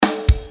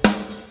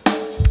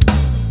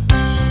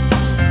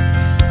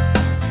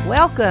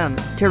Welcome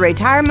to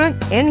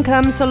Retirement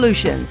Income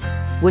Solutions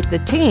with the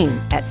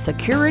team at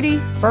Security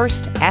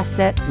First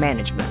Asset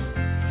Management.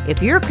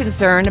 If you're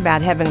concerned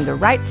about having the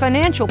right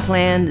financial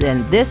plan,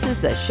 then this is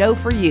the show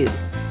for you.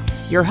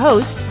 Your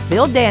hosts,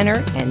 Bill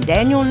Danner and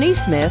Daniel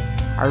Neesmith,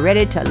 are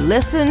ready to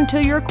listen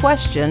to your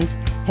questions,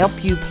 help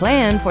you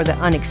plan for the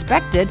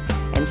unexpected,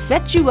 and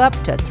set you up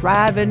to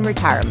thrive in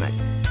retirement.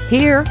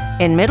 Here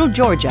in Middle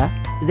Georgia,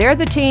 they're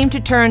the team to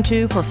turn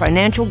to for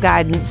financial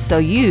guidance so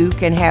you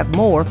can have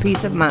more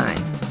peace of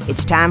mind.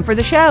 It's time for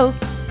the show.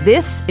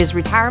 This is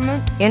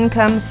Retirement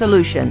Income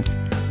Solutions.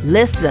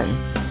 Listen,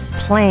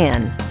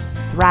 plan,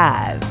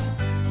 thrive.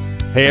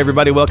 Hey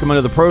everybody, welcome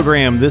into the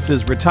program. This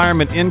is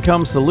Retirement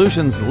Income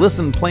Solutions.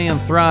 Listen, plan,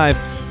 thrive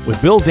with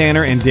Bill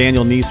Danner and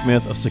Daniel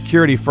Neesmith of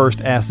Security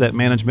First Asset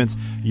Management,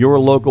 your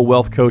local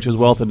wealth coaches,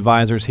 wealth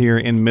advisors here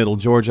in Middle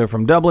Georgia.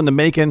 From Dublin to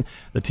Macon,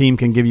 the team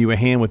can give you a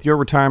hand with your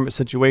retirement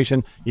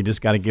situation. You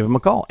just got to give them a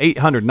call.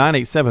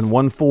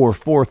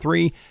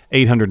 800-987-1443,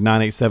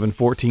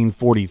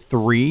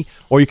 800-987-1443,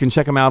 or you can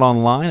check them out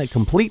online at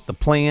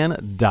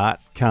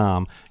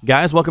CompleteThePlan.com.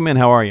 Guys, welcome in.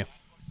 How are you?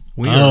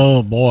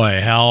 Oh boy,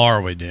 how are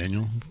we,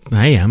 Daniel?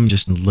 Hey, I'm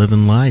just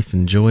living life,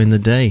 enjoying the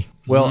day.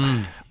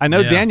 Well, I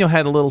know Daniel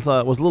had was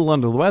a little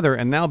under the weather,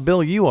 and now,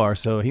 Bill, you are,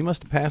 so he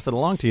must have passed it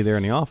along to you there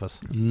in the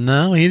office.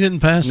 No, he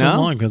didn't pass it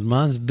along because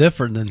mine's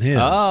different than his.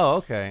 Oh,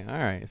 okay. All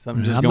right.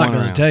 Something just I'm going not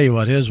going around. to tell you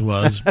what his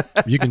was.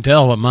 You can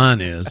tell what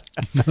mine is.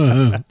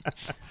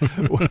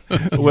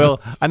 Well,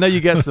 I know you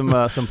got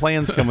some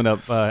plans coming up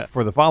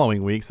for the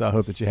following week, so I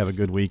hope that you have a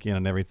good weekend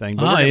and everything.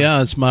 But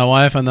it's my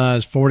wife and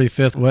I's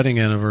 45th wedding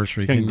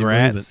anniversry.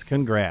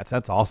 Congrats.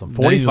 That's awesome.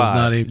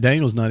 45.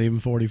 Daniel's not even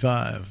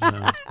 45. So.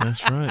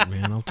 That's right,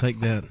 man. I'll take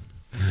that.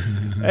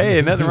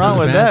 Hey, nothing wrong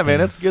with that, man.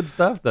 That's good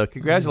stuff, though.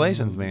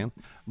 Congratulations, man.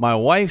 My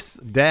wife's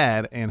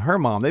dad and her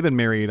mom, they've been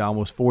married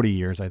almost 40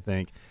 years, I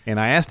think. And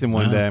I asked him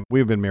one day,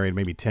 we've been married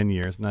maybe 10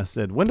 years, and I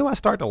said, when do I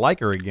start to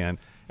like her again?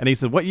 And he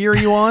said, what year are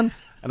you on?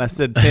 And I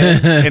said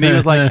 10, and he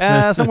was like,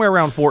 somewhere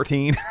around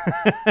 14. He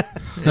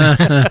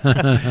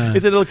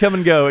said, it'll come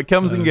and go. It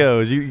comes and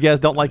goes. You guys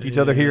don't like each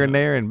other here and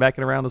there and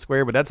backing around the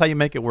square, but that's how you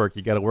make it work.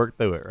 You got to work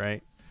through it,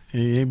 right?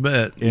 You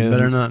bet. You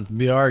better not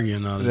be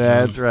arguing on it.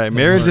 That's right.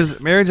 Marriage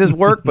is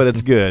work, but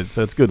it's good.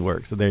 So it's good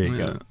work. So there you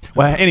go.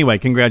 Well, anyway,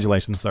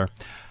 congratulations, sir.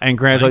 And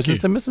congratulations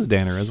to Mrs.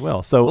 Danner as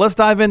well. So let's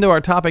dive into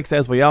our topics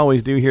as we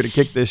always do here to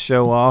kick this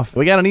show off.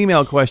 We got an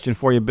email question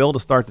for you, Bill, to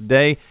start the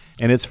day,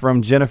 and it's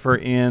from Jennifer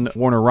in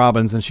Warner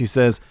Robins, and she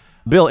says,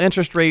 Bill,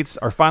 interest rates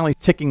are finally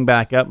ticking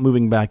back up,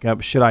 moving back up.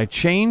 Should I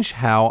change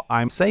how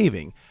I'm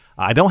saving?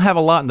 I don't have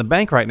a lot in the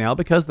bank right now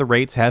because the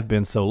rates have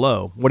been so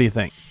low. What do you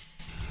think?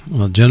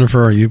 Well,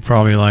 Jennifer, you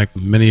probably, like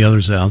many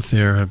others out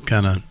there, have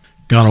kind of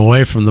gone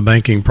away from the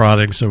banking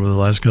products over the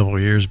last couple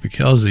of years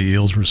because the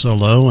yields were so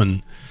low,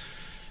 and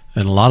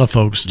a lot of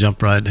folks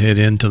jumped right head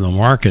into the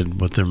market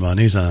with their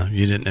monies.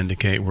 You didn't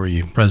indicate where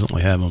you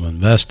presently have them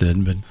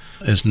invested, but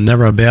it's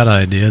never a bad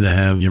idea to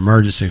have your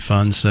emergency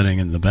funds sitting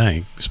in the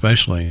bank,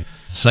 especially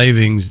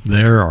savings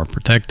there are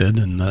protected,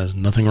 and there's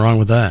nothing wrong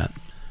with that.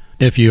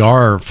 If you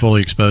are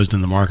fully exposed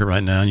in the market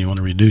right now and you want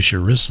to reduce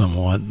your risk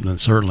somewhat, then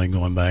certainly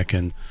going back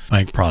in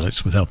bank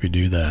products would help you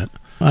do that.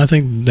 I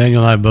think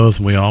Daniel and I both,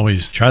 we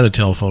always try to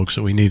tell folks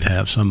that we need to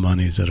have some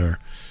monies that are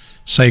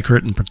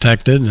sacred and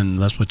protected,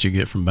 and that's what you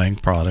get from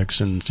bank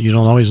products. And you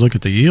don't always look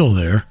at the yield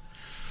there.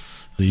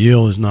 The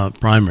yield is not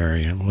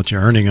primary, and what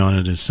you're earning on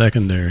it is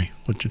secondary.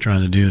 What you're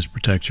trying to do is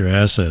protect your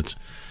assets.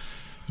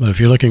 But if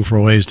you're looking for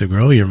ways to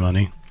grow your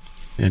money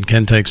and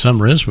can take some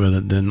risk with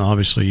it, then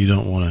obviously you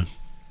don't want to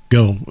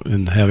go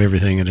and have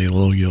everything in a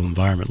low yield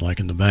environment like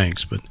in the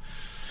banks. But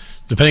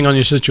depending on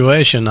your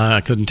situation,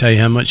 I couldn't tell you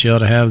how much you ought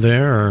to have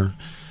there, or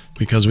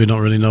because we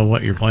don't really know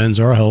what your plans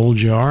are, how old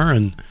you are,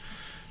 and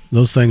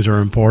those things are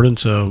important.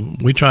 So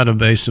we try to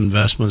base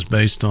investments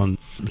based on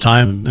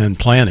time and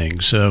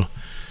planning. So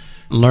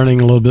learning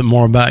a little bit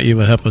more about you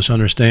would help us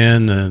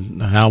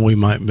understand how we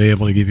might be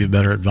able to give you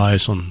better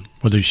advice on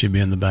whether you should be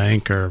in the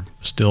bank or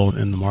still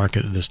in the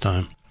market at this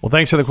time. Well,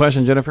 thanks for the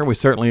question, Jennifer. We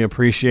certainly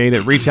appreciate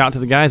it. Reach out to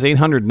the guys,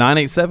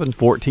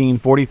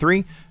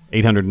 800-987-1443,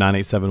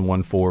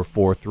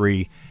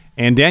 800-987-1443.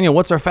 And Daniel,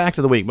 what's our fact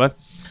of the week, bud?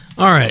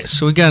 All right,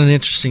 so we got an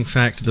interesting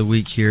fact of the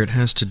week here. It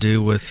has to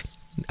do with,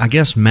 I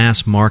guess,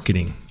 mass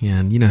marketing.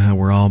 And you know how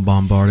we're all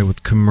bombarded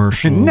with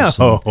commercials.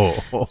 No.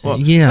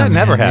 Yeah, that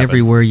never happens.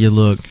 Everywhere you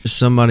look,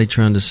 somebody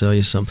trying to sell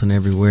you something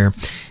everywhere.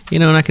 You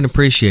know, and I can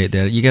appreciate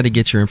that. You got to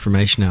get your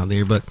information out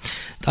there. But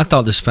I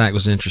thought this fact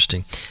was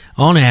interesting.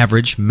 On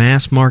average,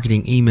 mass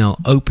marketing email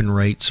open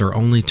rates are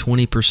only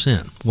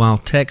 20%, while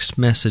text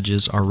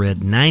messages are read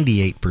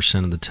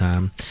 98% of the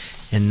time,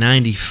 and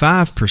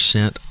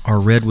 95% are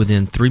read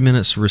within 3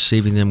 minutes of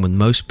receiving them, with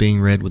most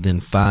being read within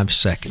 5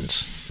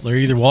 seconds. They're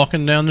either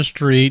walking down the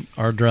street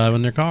or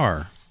driving their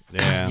car.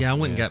 Yeah, I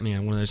went and got me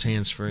one of those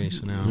hands-free.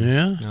 So now,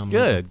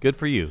 Good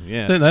for you.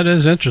 Yeah, that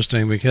is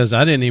interesting because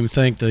I didn't even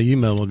think the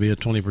email would be a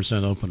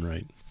 20% open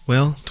rate.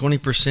 Well,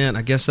 20%,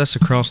 I guess that's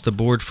across the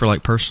board for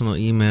like personal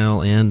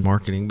email and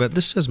marketing, but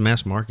this says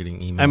mass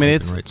marketing email. I mean,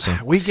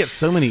 we get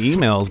so many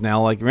emails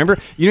now. Like, remember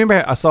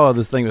I saw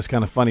this thing that was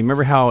kind of funny.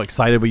 Remember how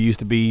excited we used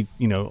to be,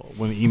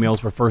 when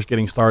emails were first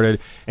getting started,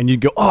 and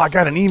you'd go, oh, I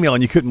got an email,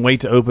 and you couldn't wait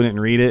to open it and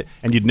read it,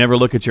 and you'd never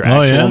look at your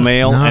actual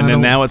mail. No, and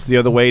then now it's the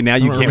other way. Now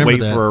you can't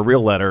wait that. for a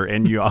real letter,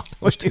 and you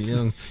always too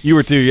young. You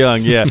were too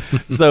young, yeah.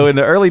 So in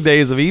the early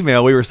days of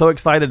email, we were so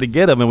excited to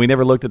get them, and we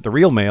never looked at the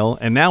real mail.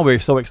 And now we're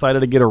so excited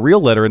to get a real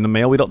letter in the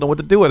mail, we don't know what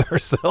to do with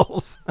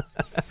ourselves.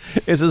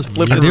 It's just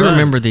flipping. I do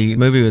remember the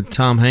movie with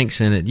Tom Hanks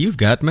in it, You've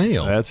Got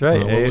Mail. That's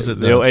right. What was it?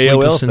 The AOL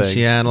Sleepless in thing.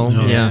 Seattle.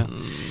 Oh, yeah.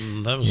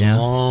 That was a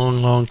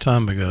long, long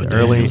time ago.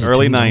 Early I was a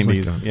teen. I was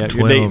 90s. like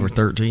 12 or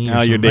 13.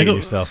 Now you're dating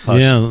yourself.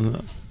 Hush.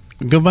 Yeah.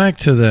 Go back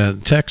to the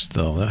text,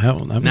 though.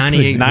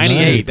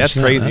 98%. That's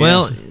crazy.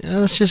 Well,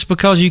 that's just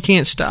because you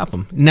can't stop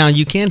them. Now,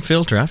 you can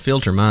filter. I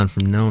filter mine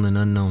from known and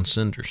unknown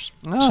senders.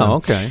 Oh,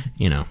 okay.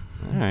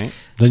 All right.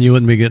 Then you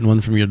wouldn't be getting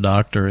one from your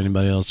doctor or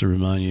anybody else to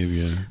remind you of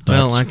your doctor's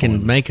Well, I can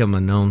appointment. make them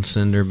a known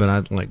sender, but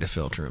I'd like to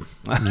filter them.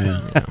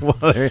 Yeah.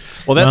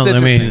 well, that's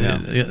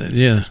interesting.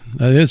 Yeah,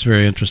 that is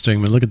very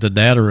interesting. But look at the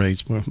data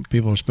rates.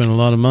 People are spending a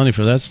lot of money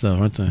for that stuff,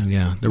 aren't they?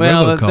 Yeah. The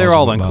Well, robocalls they're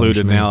all what bothers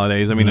included me.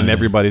 nowadays. I mean, and Yeah.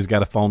 everybody's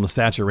got a phone. The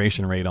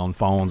saturation rate on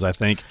phones, I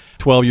think,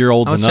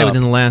 12-year-olds I would and say up.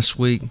 within the last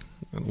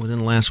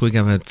week,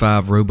 I've had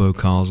 5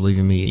 robocalls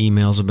leaving me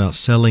emails about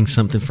selling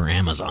something for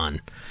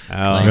Amazon. Oh,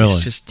 Like, really?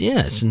 It's just,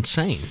 it's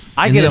insane.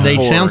 I And get then them they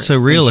for sound so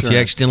real if you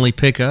insurance. accidentally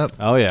pick up.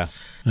 Oh, yeah.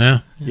 Yeah.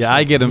 Yeah,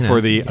 I get them you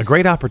for know. a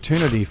great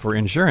opportunity for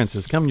insurance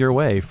has come your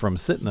way from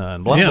Cigna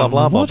and blah, Yeah, blah,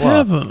 blah, blah, what blah.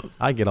 happened-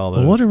 I get all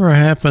those. Whatever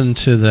happened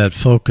to that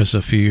focus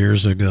a few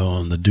years ago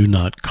on the do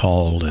not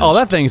call list? Oh,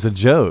 that thing's a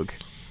joke.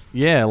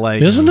 Yeah,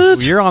 like Isn't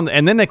it? You're on,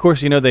 and then of course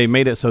they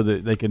made it so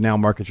that they could now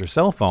market your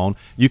cell phone.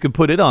 You could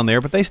put it on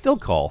there, but they still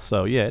call.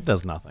 So yeah, it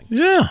does nothing.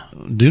 Yeah,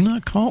 do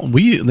not call.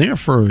 There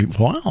for a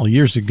while,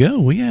 years ago,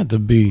 we had to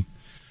be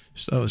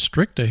so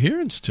strict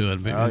adherence to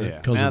it because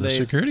of the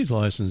Nowadays- securities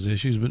license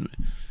issues, but you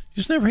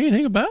just never hear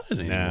anything about it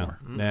anymore.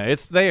 No,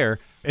 it's there.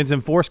 It's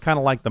enforced kind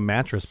of like the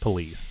mattress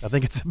police. I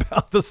think it's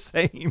about the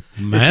same.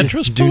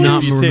 Mattress Do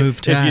not police? remove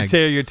If you tag.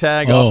 tear your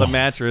tag Oh. off the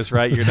mattress,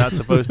 right, you're not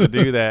supposed to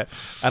do that.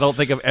 I don't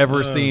think I've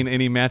ever seen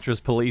any mattress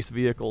police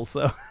vehicles,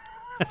 so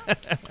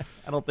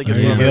I don't think it's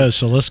There one you of go. those.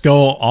 So let's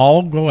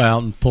all go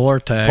out and pull our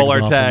tags. Pull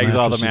our off tags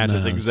off the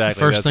mattresses mattress. now. Exactly.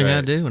 First that's thing I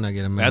right. do when I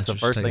get a mattress. That's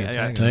the first thing. Take a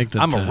tag Take off. the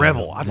I'm a tag.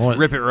 rebel. I Boy. just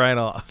rip it right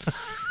off.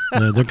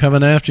 They're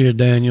coming after you,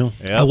 Daniel.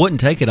 I wouldn't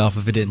take it off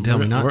if it didn't tell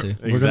me not to. We're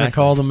going Exactly. to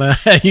call them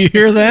out. You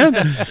hear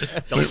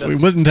that? we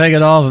wouldn't take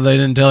it off if they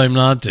didn't tell him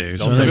not to.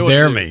 So Don't they tell me what to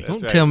dare do. me. That's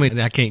Don't right. tell me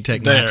that I can't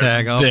take my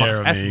tag off.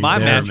 That's my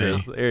dare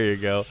mattress. me. There you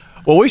go.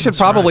 Well, we should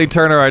probably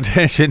turn our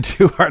attention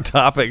to our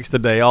topics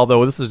today,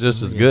 although this is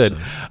just as good.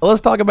 Let's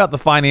talk about the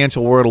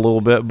financial world a little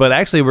bit, but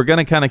actually we're going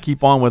to kind of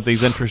keep on with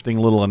these interesting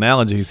little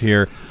analogies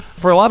here.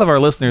 For a lot of our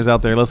listeners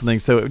out there listening,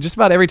 so just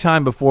about every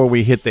time before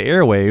we hit the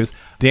airwaves,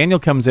 Daniel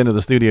comes into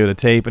the studio to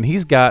tape, and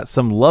he's got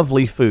some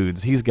lovely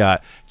foods. He's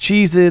got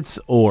Cheez-Its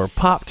or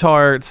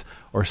Pop-Tarts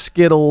or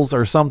Skittles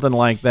or something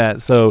like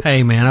that. So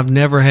Hey, man, I've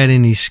never had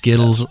any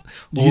Skittles.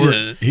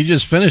 He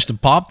just finished a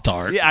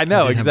Pop-Tart. yeah, I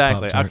know, I did have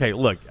exactly. Pop-Tart. Okay,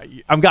 look,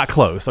 I've got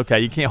close. Okay,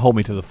 you can't hold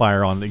me to the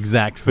fire on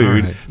exact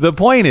food. All right. The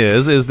point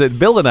is that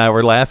Bill and I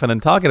were laughing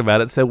and talking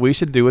about it, said we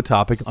should do a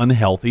topic on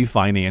unhealthy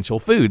financial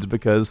foods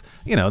because,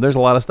 there's a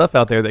lot of stuff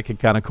out there that could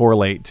kind of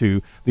correlate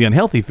to the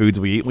unhealthy foods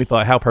we eat. And we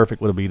thought how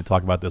perfect would it be to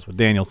talk about this with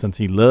Daniel since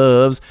he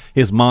loves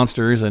his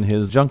monsters and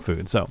his junk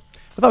food. So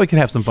I thought we could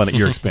have some fun at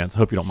your expense.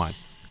 Hope you don't mind.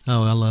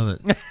 Oh, I love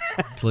it.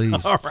 Please.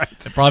 All right.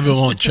 Probably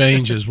won't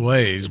change his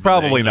ways. but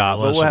Probably they not,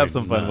 but we'll have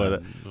listening. some fun with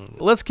it.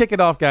 Let's kick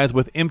it off, guys,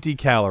 with empty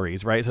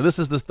calories, right? So this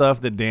is the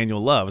stuff that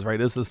Daniel loves, right?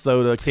 This is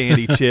soda,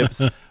 candy,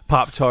 chips,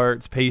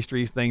 Pop-Tarts,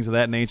 pastries, things of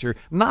that nature.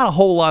 Not a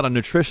whole lot of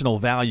nutritional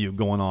value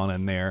going on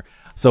in there.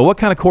 So what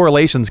kind of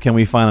correlations can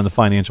we find in the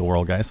financial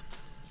world, guys?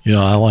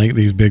 I like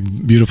these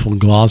big, beautiful,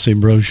 glossy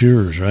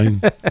brochures, right?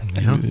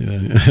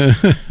 Yeah.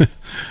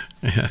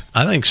 Yeah.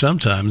 I think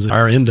sometimes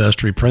our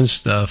industry prints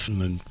stuff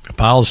and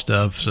compiles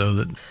stuff so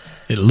that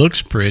it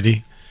looks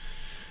pretty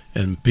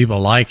and people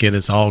like it.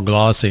 It's all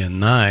glossy and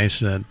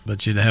nice,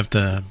 but you'd have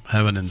to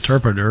have an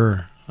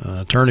interpreter,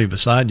 attorney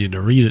beside you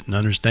to read it and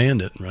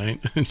understand it, right?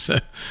 So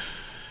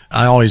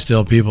I always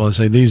tell people, I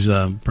say these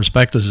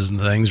prospectuses and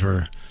things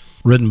were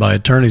written by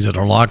attorneys that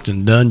are locked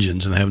in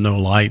dungeons and have no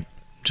light,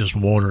 just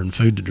water and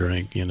food to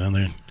drink.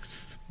 They're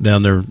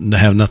down there, they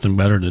have nothing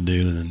better to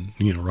do than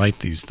write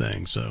these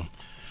things. So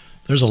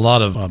there's a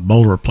lot of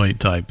boilerplate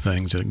type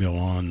things that go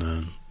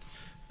on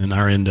in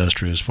our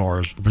industry as far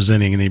as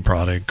presenting any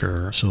product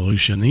or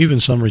solution. Even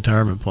some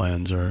retirement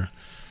plans are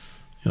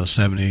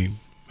 70,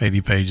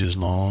 80 pages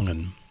long,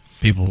 and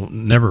people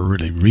never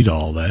really read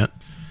all that.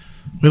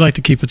 We like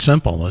to keep it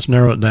simple. Let's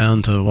narrow it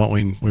down to what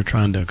we're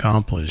trying to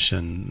accomplish,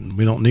 and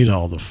we don't need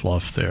all the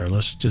fluff there.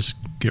 Let's just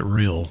get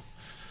real.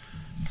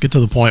 Get to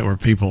the point where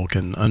people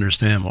can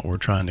understand what we're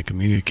trying to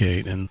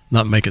communicate and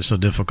not make it so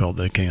difficult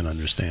they can't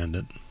understand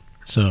it.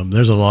 So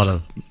there's a lot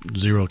of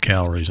 0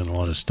 calories and a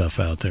lot of stuff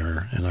out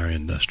there in our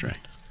industry.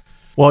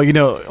 Well, you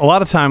know, a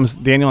lot of times,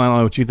 Daniel, I don't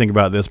know what you think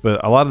about this,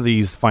 but a lot of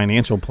these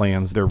financial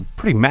plans, they're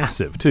pretty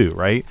massive too,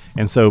 right?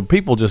 And so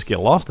people just get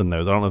lost in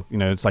those. I don't know, you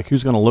know, it's like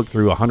who's going to look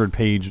through a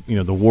 100-page, you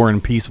know, the War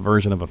and Peace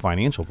version of a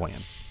financial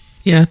plan?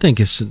 Yeah, I think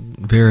it's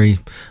very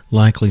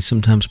likely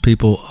sometimes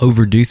people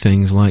overdo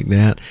things like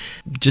that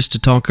just to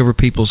talk over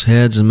people's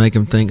heads and make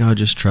them think, oh,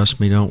 just trust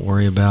me, don't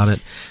worry about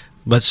it.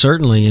 But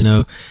certainly, you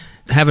know,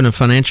 having a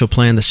financial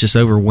plan that's just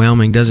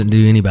overwhelming doesn't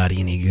do anybody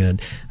any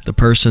good. The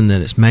person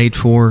that it's made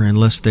for,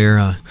 unless they're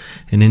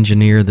an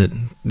engineer that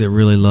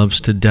really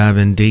loves to dive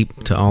in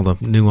deep to all the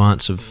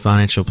nuance of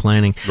financial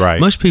planning,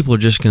 right. Most people are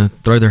just going to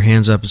throw their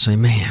hands up and say,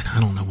 man, I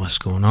don't know what's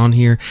going on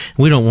here.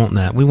 We don't want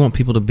that. We want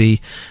people to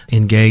be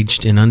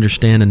engaged and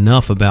understand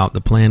enough about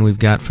the plan we've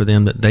got for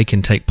them that they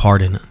can take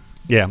part in it.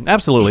 Yeah,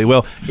 absolutely.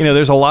 Well, you know,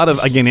 there's a lot of,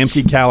 again,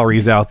 empty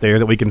calories out there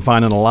that we can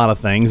find in a lot of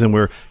things, and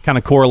we're kind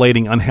of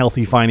correlating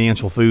unhealthy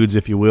financial foods,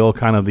 if you will,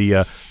 kind of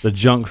the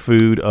junk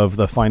food of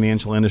the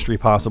financial industry,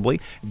 possibly,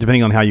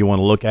 depending on how you want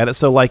to look at it.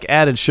 So, like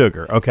added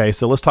sugar. Okay,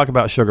 so let's talk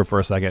about sugar for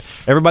a second.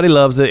 Everybody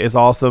loves it. It's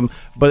awesome.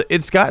 But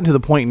it's gotten to the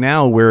point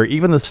now where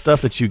even the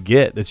stuff that you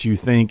get that you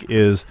think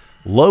is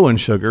low in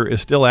sugar is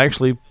still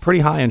actually pretty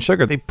high in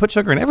sugar. They put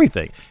sugar in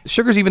everything.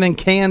 Sugar's even in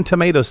canned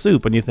tomato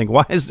soup, and you think,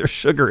 why is there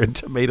sugar in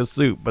tomato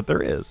soup? But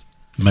there is.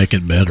 Make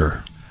it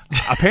better.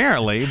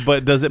 Apparently,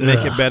 but does it make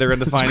it better in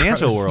the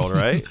financial world,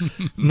 right?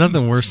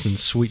 Nothing worse than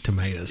sweet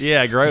tomatoes.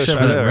 Yeah, gross. Except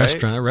I for that know, right?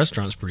 restaurant. That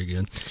restaurant's pretty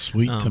good.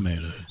 Sweet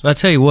tomatoes. But I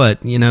tell you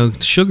what, you know,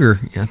 sugar,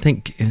 I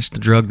think it's the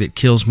drug that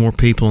kills more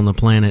people on the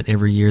planet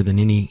every year than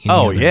any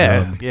other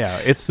drug. Yeah.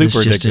 It's super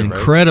It's just addictive, right?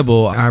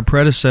 incredible. Our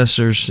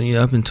predecessors, you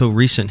know, up until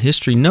recent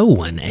history, no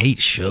one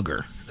ate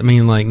sugar. I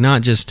mean, like,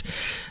 not just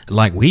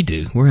like we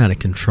do. We're out of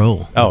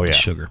control with the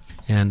sugar.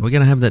 And we got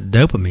to have that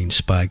dopamine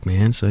spike,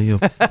 man, so you'll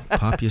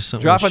pop you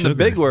something Dropping with sugar.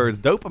 the big words,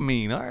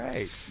 dopamine. All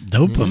right.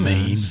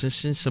 Dopamine. Yeah,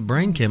 it's just a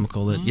brain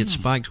chemical that gets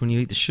spiked when you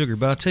eat the sugar.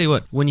 But I'll tell you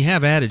what, when you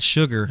have added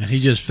sugar... And he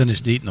just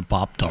finished eating a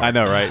Pop-Tart. I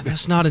know, right?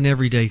 That's not an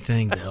everyday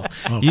thing, Bill.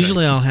 Okay.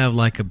 Usually I'll have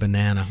like a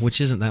banana, which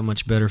isn't that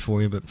much better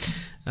for you, but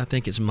I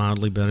think it's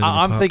mildly better than a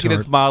I'm thinking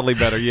it's Pop-Tart. mildly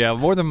better. Yeah,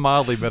 more than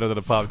mildly better than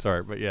a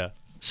Pop-Tart, but yeah.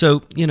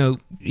 So, you know,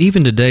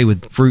 even today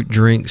with fruit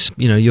drinks,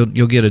 you know,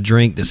 you'll get a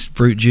drink that's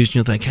fruit juice and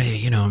you'll think, hey,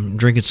 you know, I'm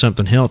drinking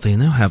something healthy.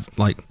 And they'll have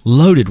like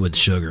loaded with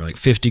sugar, like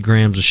 50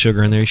 grams of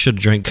sugar in there. You should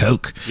have drank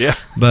Coke. Yeah.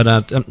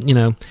 But, you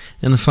know,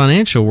 in the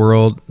financial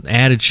world,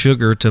 added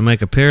sugar, to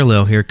make a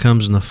parallel here,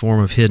 comes in the form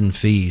of hidden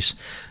fees.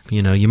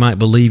 You know, you might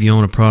believe you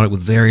own a product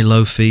with very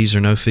low fees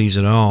or no fees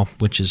at all,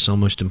 which is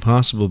almost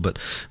impossible. But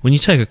when you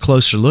take a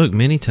closer look,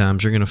 many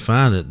times you're going to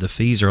find that the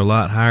fees are a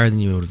lot higher than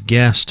you would have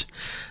guessed.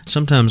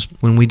 Sometimes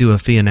when we do a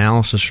fee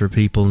analysis for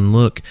people and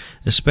look,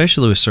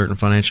 especially with certain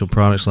financial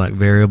products like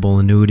variable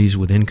annuities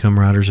with income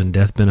riders and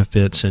death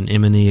benefits and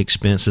M&E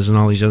expenses and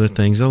all these other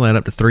things, they'll add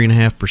up to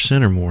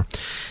 3.5% or more.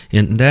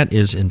 And that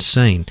is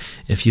insane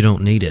if you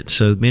don't need it.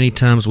 So many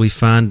times we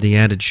find the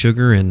added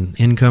sugar and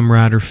income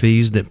rider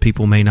fees that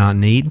people may not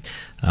need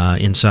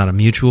inside of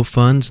mutual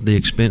funds, the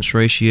expense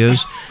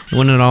ratios. And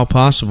when at all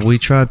possible, we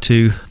try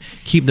to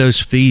keep those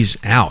fees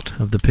out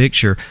of the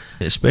picture,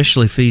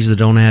 especially fees that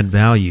don't add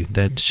value.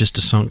 That's just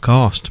a sunk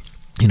cost.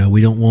 You know,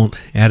 we don't want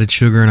added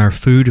sugar in our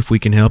food if we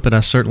can help it.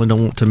 I certainly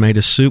don't want tomato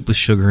soup with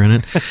sugar in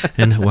it.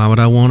 And why would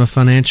I want a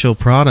financial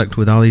product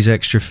with all these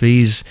extra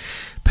fees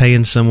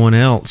paying someone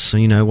else?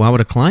 You know, why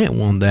would a client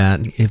want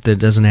that if that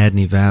doesn't add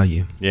any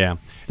value? Yeah.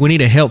 We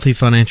need a healthy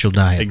financial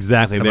diet.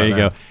 Exactly. There you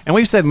go. And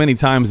we've said many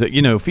times that,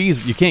 you know,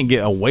 fees, you can't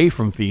get away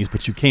from fees,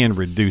 but you can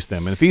reduce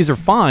them. And fees are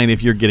fine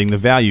if you're getting the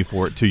value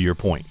for it, to your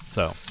point.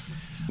 So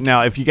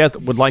now, if you guys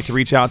would like to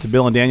reach out to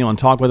Bill and Daniel and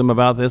talk with them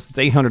about this, it's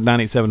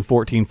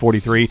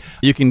 800-987-1443.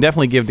 You can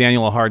definitely give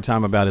Daniel a hard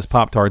time about his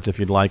Pop-Tarts if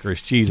you'd like, or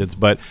his Cheez-Its,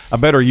 but a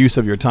better use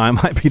of your time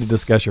might be to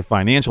discuss your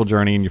financial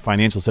journey and your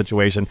financial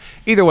situation.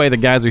 Either way, the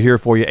guys are here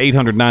for you.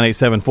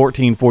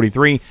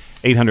 800-987-1443,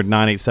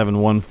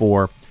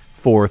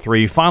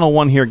 800-987-1443. Final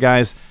one here,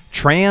 guys.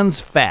 Trans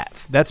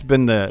fats. That's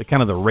been the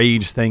kind of the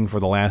rage thing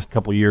for the last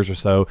couple years or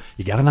so.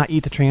 You got to not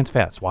eat the trans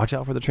fats. Watch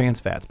out for the trans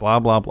fats.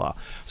 Blah, blah, blah.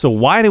 So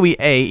why do we,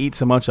 eat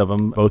so much of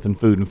them, both in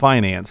food and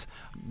finance?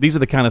 These are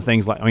the kind of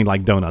things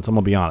like donuts. I'm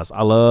going to be honest.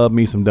 I love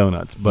me some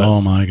donuts. But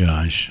oh, my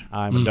gosh.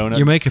 I'm a donut.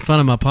 You're making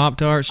fun of my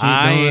Pop-Tarts?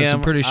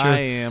 I'm pretty sure. I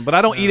am. But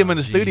I don't eat them in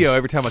the studio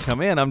every time I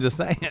come in. I'm just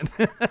saying.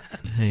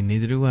 Hey,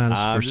 neither do I. This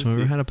is the first time I've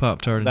ever had a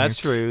Pop-Tart in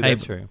That's here. true. Hey,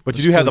 That's true. But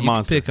you do have the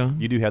Monster.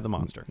 You do have the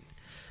Monster.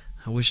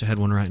 I wish I had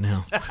one right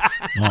now.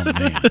 Oh,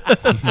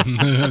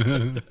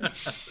 man.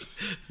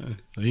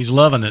 He's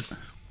loving it.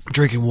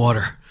 Drinking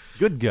water.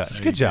 Good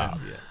guts. Good job.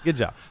 Good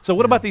job. So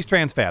what about these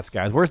trans fats,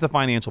 guys? Where's the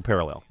financial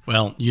parallel?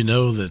 Well, you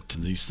know that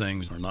these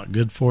things are not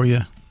good for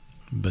you,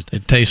 but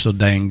it tastes so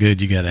dang good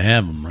you got to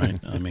have them,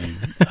 right? I mean,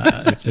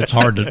 it's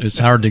hard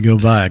to go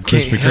by a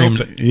Krispy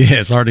Kreme.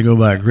 Yeah, it's hard to go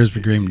by a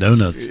Krispy Kreme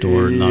donut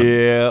store and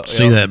not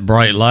see that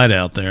bright light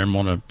out there and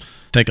want to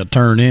take a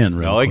turn in.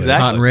 Real quick.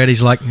 Exactly. Hot and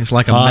ready's like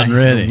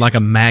a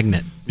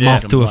magnet,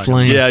 moth to a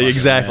flame. Yeah,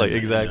 exactly.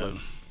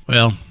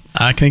 Well,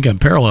 I think a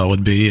parallel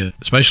would be,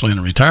 especially in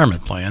a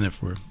retirement plan,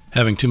 if we're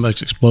having too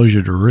much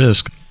exposure to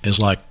risk, is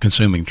like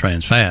consuming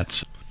trans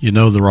fats. You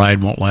know the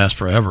ride won't last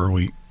forever.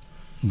 We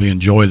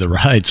enjoy the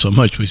ride so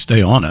much we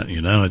stay on it.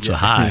 It's a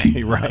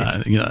high.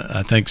 Right.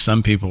 I think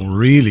some people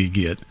really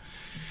get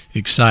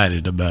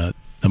excited about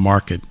the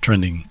market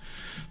trending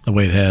the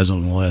way it has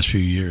over the last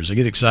few years. They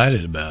get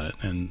excited about it,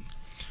 and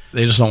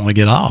they just don't want to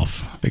get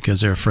off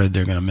because they're afraid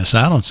they're going to miss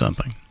out on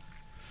something.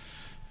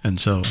 And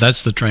so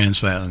that's the trans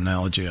fat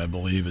analogy, I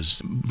believe,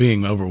 is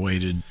being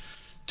overweighted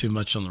too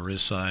much on the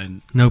risk side.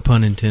 No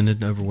pun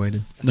intended,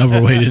 overweighted.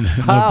 Overweighted.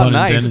 No pun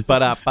nice. intended.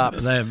 But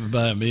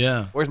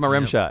yeah. Where's my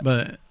rim shot?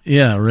 But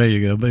yeah, there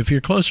you go. But if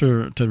you're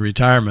closer to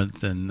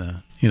retirement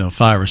than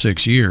 5 or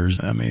 6 years,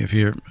 I mean, if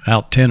you're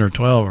out 10 or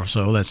 12 or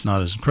so, that's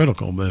not as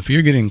critical. But if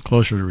you're getting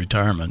closer to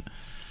retirement,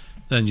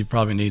 then you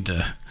probably need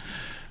to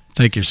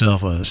take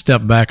yourself a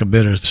step back a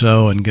bit or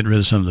so and get rid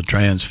of some of the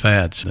trans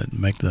fats that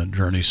make the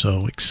journey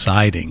so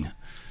exciting.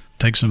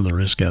 Take some of the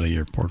risk out of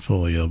your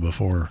portfolio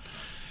before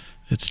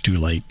it's too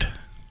late.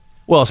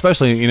 Well,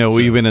 especially,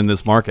 we've been in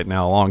this market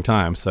now a long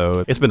time,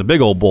 so it's been a big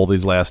old bull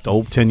these last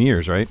 10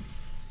 years, right?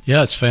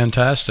 Yeah, it's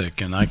fantastic,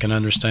 and I can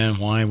understand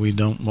why we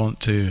don't want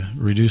to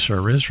reduce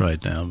our risk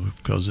right now,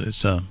 because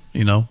it's a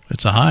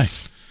high.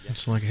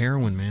 It's like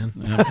heroin, man.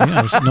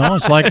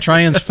 It's like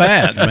trans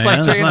fat, man. It's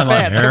like trans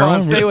fat. Come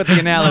on, stay with the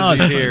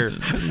analogies here.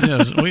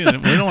 We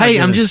don't hey,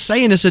 I'm just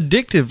saying it's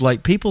addictive.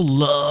 Like, people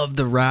love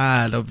the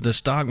ride of the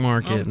stock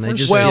market, and they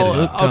just get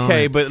hooked on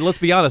okay, it. but let's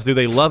be honest. Do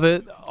they love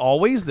it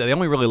always? They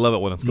only really love it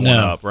when it's going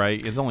up,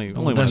 right? It's only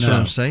when that's it's what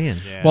up. I'm saying.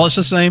 Yeah. Well, it's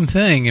the same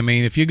thing. I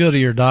mean, if you go to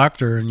your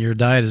doctor and your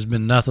diet has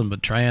been nothing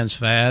but trans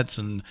fats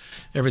and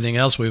everything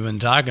else we've been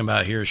talking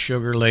about here,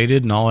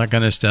 sugar-laden and all that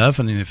kind of stuff,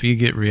 and if you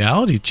get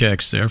reality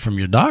checks there from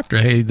your doctor,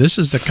 hey, this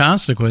is the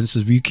consequence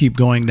if you keep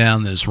going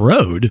down this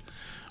road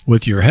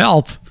with your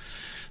health,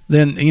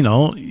 then,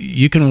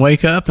 you can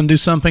wake up and do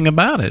something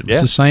about it.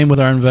 It's the same with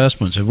our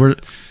investments. If we're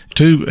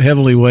too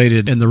heavily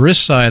weighted in the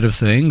risk side of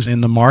things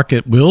and the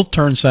market will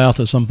turn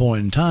south at some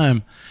point in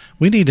time,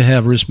 we need to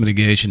have risk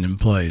mitigation in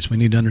place. We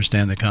need to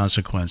understand the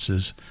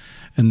consequences,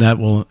 and that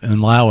will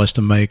allow us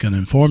to make an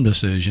informed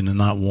decision and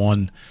not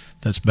one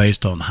that's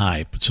based on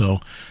hype. So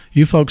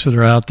you folks that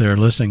are out there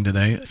listening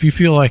today, if you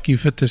feel like you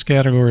fit this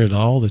category at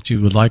all, that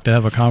you would like to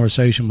have a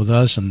conversation with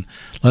us and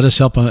let us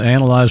help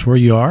analyze where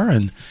you are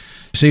and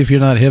see if you're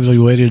not heavily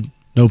weighted,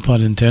 no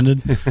pun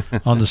intended,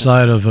 on the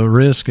side of a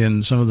risk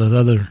and some of the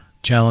other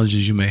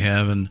challenges you may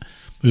have in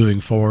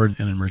moving forward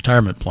in a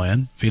retirement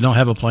plan. If you don't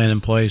have a plan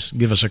in place,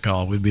 give us a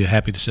call. We'd be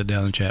happy to sit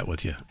down and chat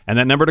with you. And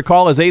that number to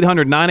call is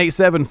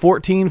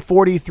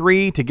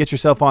 800-987-1443 to get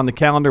yourself on the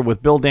calendar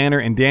with Bill Danner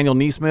and Daniel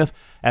Neesmith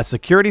at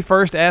Security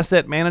First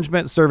Asset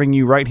Management, serving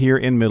you right here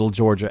in Middle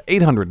Georgia.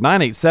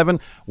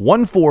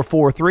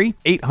 800-987-1443,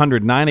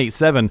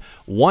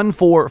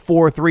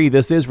 800-987-1443.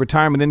 This is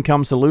Retirement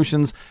Income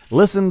Solutions.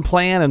 Listen,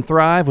 plan, and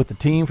thrive with the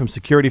team from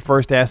Security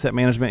First Asset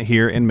Management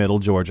here in Middle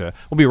Georgia.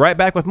 We'll be right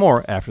back with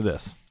more after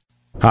this.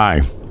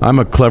 Hi, I'm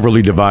a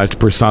cleverly devised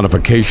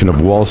personification of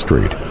Wall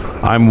Street.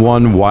 I'm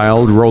one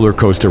wild roller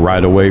coaster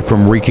ride away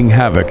from wreaking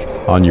havoc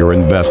on your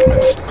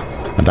investments,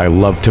 and I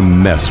love to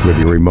mess with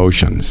your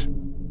emotions.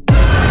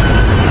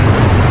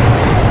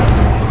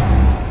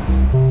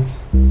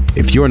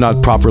 If you're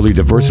not properly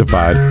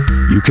diversified,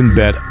 you can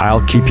bet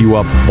I'll keep you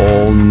up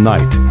all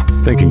night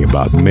thinking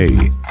about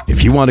me.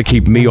 If you want to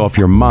keep me off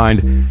your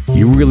mind,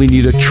 you really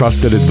need a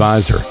trusted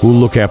advisor who'll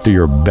look after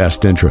your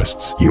best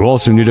interests. You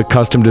also need a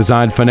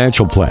custom-designed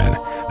financial plan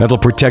that'll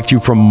protect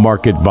you from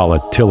market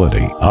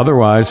volatility.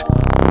 Otherwise,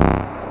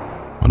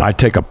 when I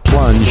take a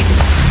plunge,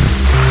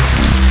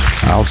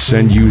 I'll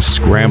send you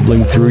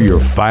scrambling through your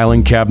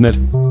filing cabinet,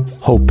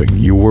 hoping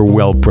you were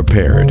well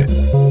prepared.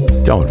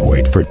 Don't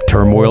wait for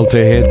turmoil to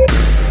hit.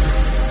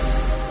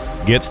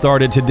 Get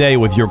started today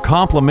with your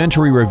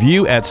complimentary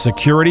review at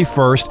Security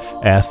First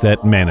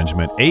Asset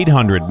Management.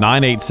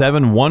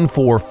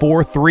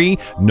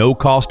 800-987-1443. No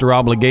cost or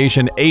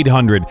obligation.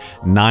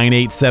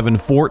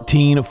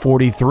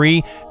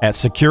 800-987-1443 at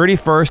Security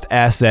First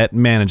Asset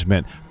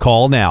Management.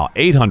 Call now.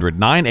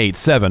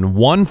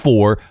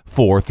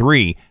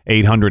 800-987-1443.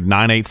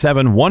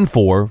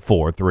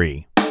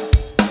 800-987-1443.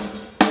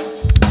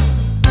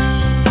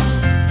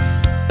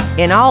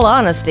 In all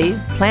honesty,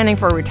 planning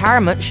for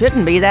retirement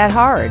shouldn't be that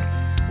hard.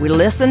 We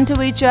listen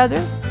to each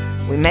other,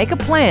 we make a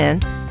plan,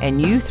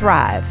 and you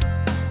thrive.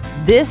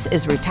 This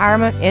is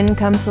Retirement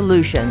Income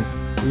Solutions.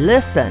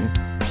 Listen,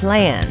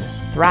 plan,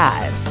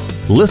 thrive.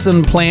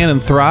 Listen, plan, and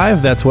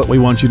thrive. That's what we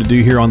want you to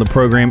do here on the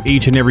program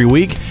each and every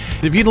week.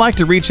 If you'd like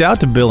to reach out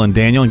to Bill and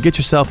Daniel and get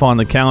yourself on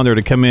the calendar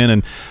to come in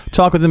and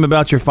talk with them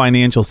about your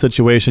financial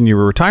situation,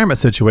 your retirement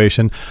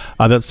situation,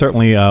 that's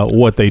certainly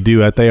what they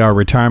do. They are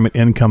retirement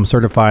income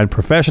certified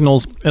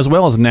professionals as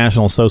well as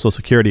national Social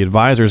Security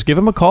advisors. Give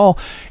them a call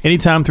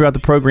anytime throughout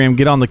the program.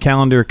 Get on the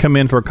calendar, come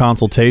in for a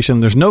consultation.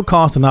 There's no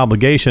cost and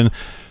obligation,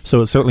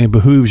 so it certainly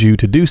behooves you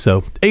to do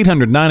so.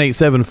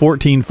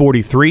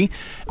 800-987-1443.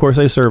 Of course,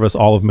 they service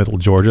all of Middle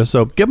Georgia,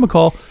 so give them a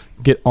call.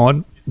 Get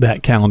on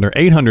that calendar.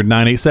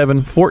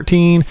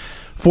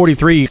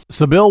 800-987-1443.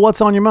 So, Bill,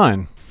 what's on your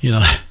mind? You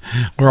know,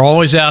 we're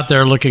always out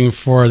there looking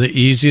for the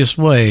easiest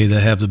way to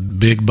have the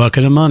big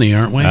bucket of money,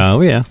 aren't we? Oh,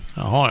 yeah.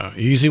 Oh,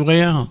 easy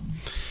way out.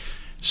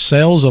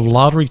 Sales of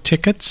lottery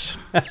tickets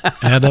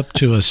add up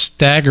to a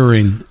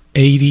staggering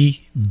 $80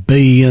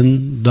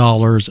 billion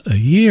a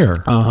year.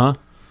 Uh-huh.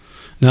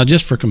 Now,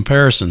 just for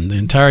comparison, the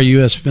entire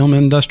U.S. film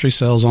industry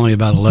sells only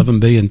about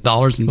 $11 billion in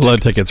tickets. Low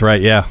tickets, right?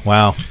 Yeah.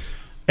 Wow.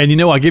 And you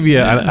know, I'll give you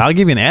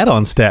an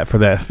add-on stat for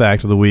that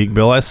fact of the week,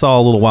 Bill. I saw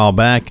a little while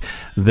back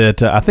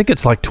that I think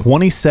it's like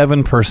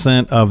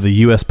 27% of the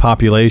U.S.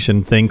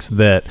 population thinks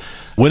that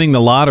winning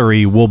the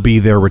lottery will be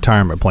their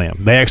retirement plan.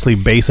 They actually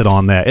base it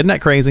on that. Isn't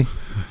that crazy?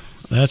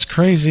 That's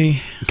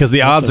crazy. Because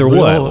the odds are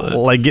what?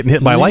 Like getting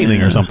hit by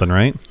lightning or something,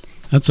 right?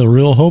 That's a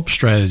real hope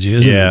strategy,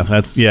 isn't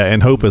it?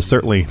 And hope is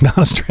certainly not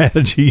a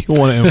strategy you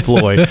want to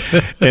employ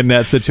in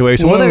that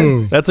situation.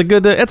 Well, that's a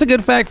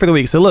good fact for the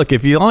week. So look,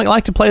 if you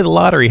like to play the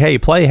lottery, hey,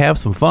 have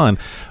some fun,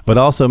 but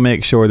also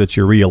make sure that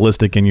you're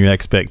realistic in your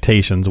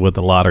expectations with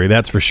the lottery.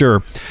 That's for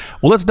sure.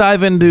 Well, let's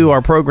dive into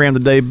our program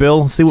today,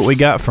 Bill. See what we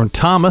got from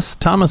Thomas.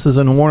 Thomas is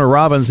in Warner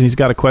Robins, and he's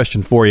got a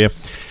question for you.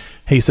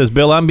 He says,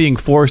 Bill, I'm being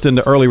forced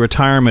into early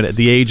retirement at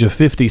the age of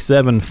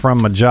 57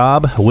 from a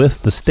job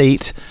with the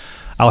state.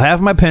 I'll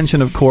have my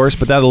pension, of course,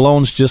 but that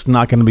alone's just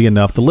not going to be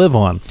enough to live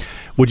on.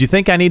 Would you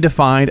think I need to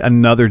find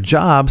another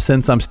job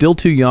since I'm still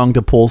too young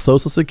to pull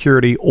Social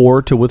Security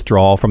or to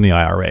withdraw from the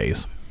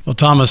IRAs? Well,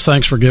 Thomas,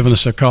 thanks for giving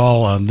us a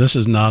call. This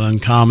is not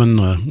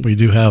uncommon. We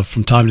do have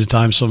from time to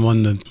time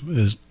someone that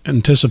is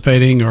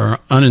anticipating or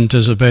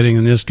unanticipating,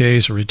 in this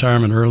case, a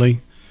retirement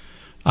early.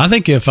 I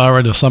think if I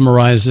were to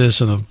summarize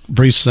this in a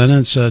brief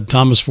sentence,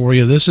 Thomas, for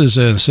you, this is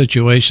a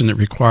situation that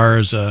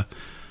requires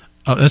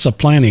that's a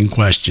planning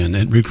question.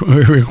 It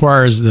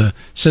requires to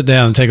sit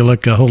down and take a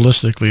look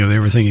holistically at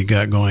everything you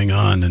got going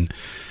on. And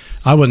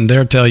I wouldn't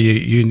dare tell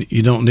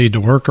you don't need to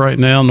work right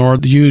now, nor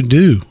do you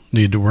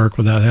need to work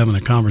without having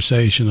a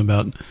conversation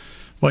about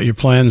what your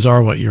plans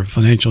are, what your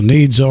financial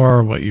needs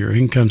are, what your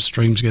income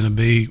stream's going to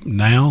be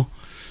now.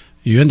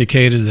 You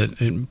indicated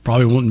that it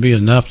probably wouldn't be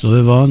enough to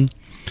live on,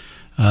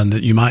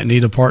 that you might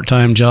need a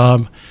part-time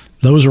job.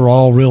 Those are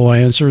all real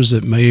answers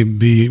that may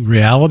be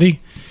reality.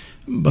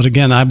 But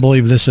again, I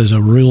believe this is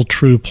a real,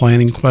 true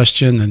planning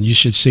question, and you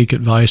should seek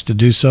advice to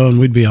do so. And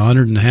we'd be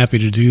honored and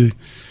happy to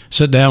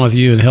sit down with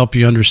you and help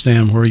you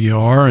understand where you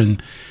are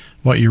and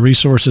what your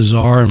resources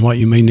are and what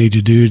you may need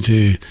to do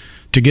to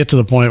get to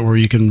the point where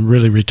you can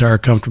really retire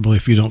comfortably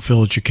if you don't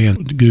feel that you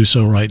can't do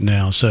so right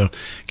now. So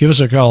give us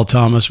a call,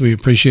 Thomas. We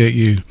appreciate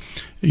you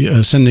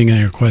sending in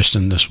your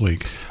question this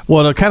week.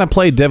 Well, to kind of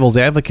play devil's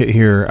advocate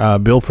here,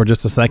 Bill, for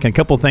just a second, a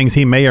couple of things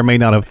he may or may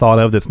not have thought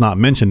of that's not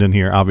mentioned in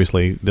here.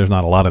 Obviously, there's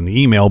not a lot in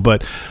the email,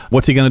 but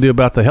what's he going to do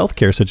about the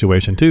healthcare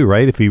situation too,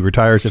 right? If he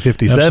retires at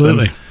 57,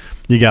 Absolutely.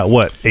 You got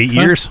what, 8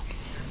 years?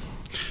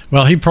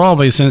 Well, he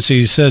probably, since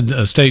he said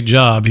a state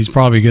job, he's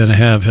probably going to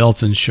have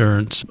health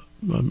insurance,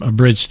 a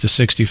bridge to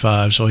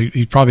 65, so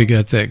he probably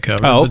got that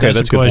covered. Oh, okay,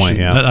 that's a good point,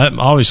 yeah. That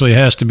obviously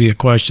has to be a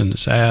question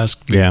that's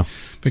asked. Yeah.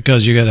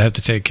 Because you got to have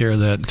to take care of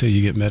that until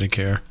you get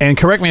Medicare. And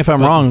correct me if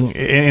I'm wrong,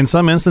 in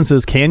some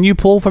instances, can you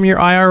pull from your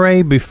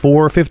IRA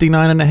before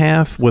 59 and a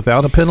half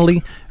without a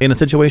penalty in a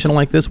situation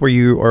like this where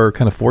you are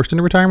kind of forced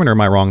into retirement, or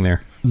am I wrong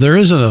there? There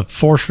isn't a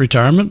forced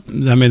retirement.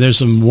 I mean, there's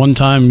some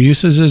one-time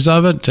uses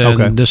of it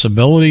and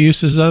disability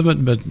uses of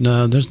it, but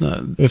there's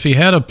not. If he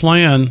had a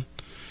plan,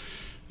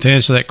 to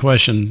answer that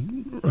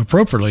question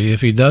appropriately,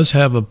 if he does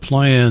have a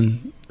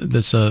plan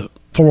that's a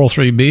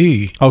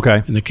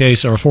 403B, in the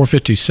case, or a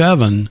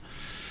 457,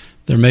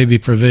 there may be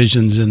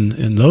provisions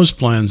in those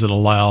plans that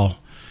allow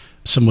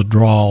some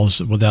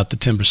withdrawals without the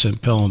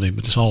 10% penalty,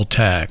 but it's all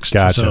taxed.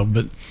 Gotcha. So,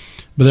 but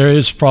there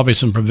is probably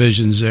some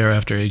provisions there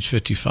after age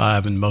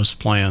 55 in most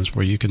plans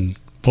where you can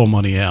pull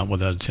money out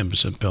without a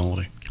 10%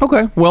 penalty.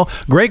 Okay. Well,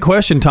 great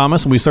question,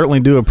 Thomas. We certainly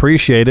do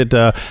appreciate it.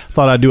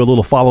 Thought I'd do a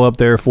little follow-up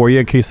there for you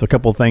in case a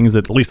couple of things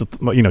that at least,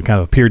 kind of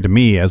appeared to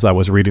me as I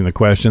was reading the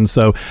question.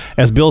 So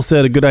as Bill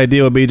said, a good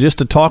idea would be just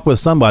to talk with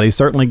somebody.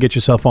 Certainly get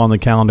yourself on the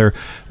calendar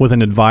with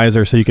an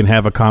advisor so you can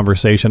have a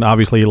conversation.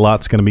 Obviously, a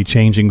lot's going to be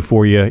changing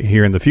for you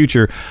here in the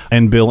future,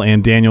 and Bill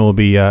and Daniel will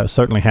be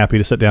certainly happy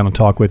to sit down and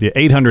talk with you.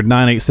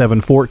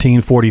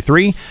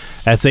 800-987-1443.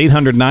 That's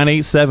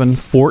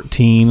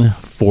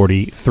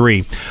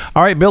 800-987-1443.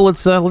 All right, Bill,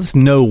 let's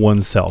know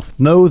oneself.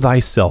 Know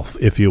thyself,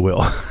 if you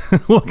will.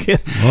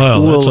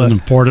 That's an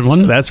important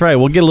one. That's right.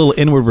 We'll get a little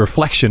inward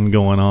reflection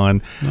going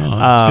on. It's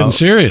getting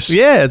serious.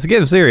 Yeah, it's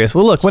getting serious.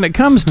 Well, look, when it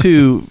comes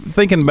to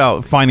thinking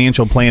about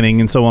financial planning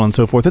and so on and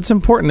so forth, it's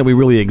important that we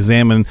really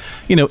examine,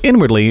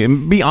 inwardly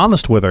and be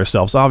honest with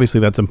ourselves. Obviously,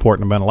 that's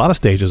important about a lot of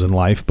stages in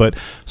life, but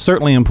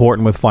certainly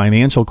important with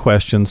financial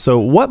questions. So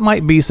what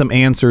might be some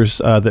answers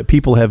that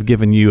people have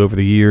given you over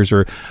the years,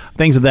 or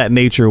things of that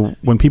nature,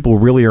 when people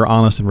really are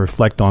honest and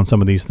reflect on some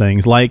of these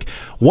things? Like,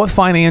 what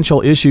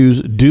financial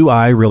issues do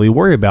I really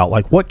worry about?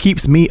 Like, what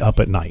keeps me up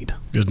at night?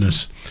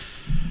 Goodness.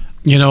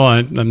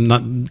 I'm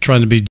not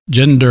trying to be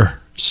gender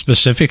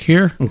specific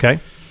here. Okay.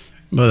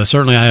 But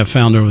certainly I have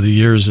found over the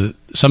years that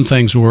some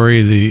things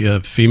worry the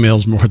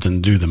females more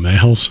than do the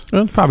males.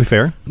 Well, probably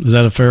fair. Is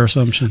that a fair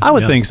assumption? I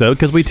would think so,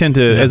 because we tend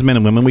to, as men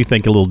and women, we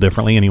think a little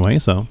differently anyway.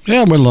 So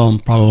yeah, we're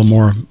probably a little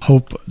more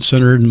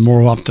hope-centered and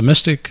more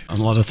optimistic on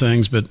a lot of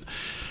things. But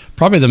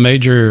probably the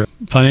major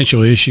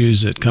financial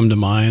issues that come to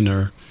mind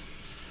are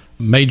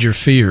major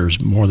fears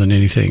more than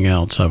anything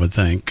else, I would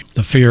think.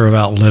 The fear of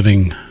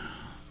outliving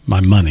my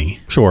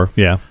money. Sure,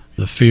 yeah.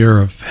 The fear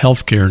of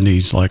healthcare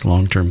needs like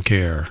long-term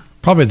care.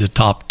 Probably the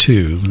top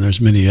two, and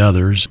there's many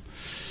others.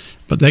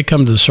 But they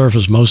come to the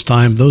surface most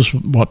time. Those are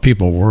what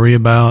people worry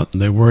about.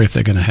 They worry if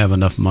they're going to have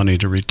enough money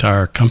to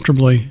retire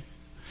comfortably.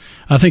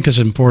 I think it's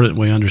important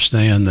we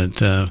understand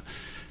that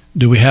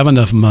do we have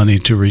enough money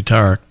to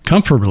retire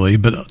comfortably,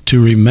 but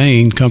to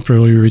remain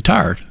comfortably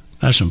retired?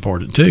 That's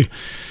important too.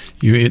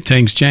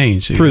 Things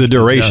change. Through the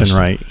duration,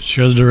 right?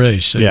 Sure, the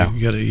duration. So yeah.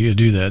 You got to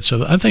do that.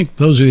 So I think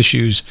those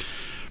issues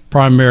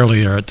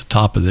primarily are at the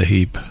top of the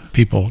heap.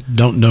 People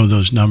don't know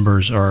those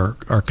numbers or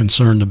are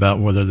concerned about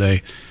whether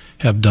they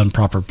have done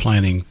proper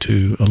planning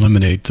to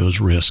eliminate those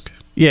risks.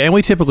 Yeah, and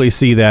we typically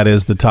see that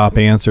as the top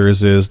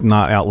answers is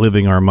not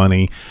outliving our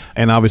money.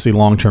 And obviously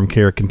long-term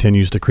care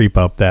continues to creep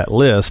up that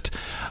list.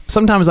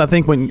 Sometimes I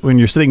think when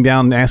you're sitting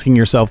down and asking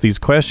yourself these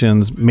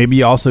questions, maybe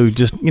you also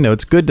just,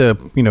 it's good to,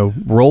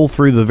 roll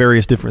through the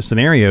various different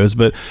scenarios,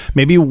 but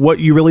maybe what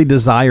you really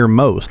desire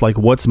most, like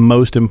what's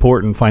most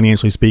important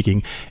financially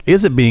speaking.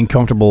 Is it being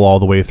comfortable all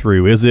the way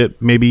through? Is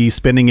it maybe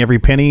spending every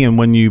penny and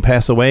when you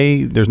pass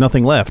away, there's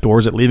nothing left? Or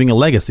is it leaving a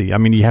legacy? I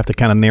mean, you have to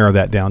kind of narrow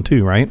that down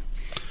too, right?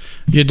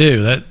 You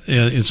do.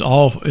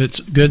 It's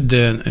good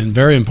and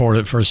very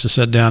important for us to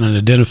sit down and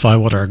identify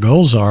what our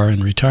goals are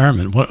in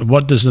retirement.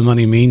 What does the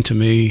money mean to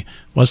me?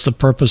 What's the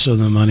purpose of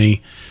the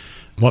money?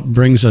 What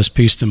brings us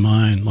peace of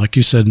mind? Like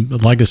you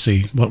said,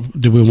 legacy.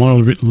 What do we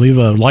want to leave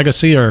a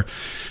legacy, or are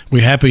we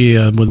happy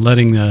with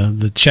letting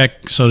the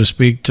check, so to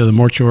speak, to the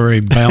mortuary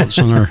bounce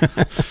on our,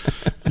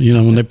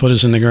 when they put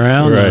us in the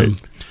ground? Right.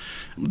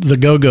 The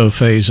go-go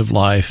phase of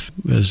life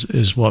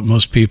is what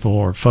most people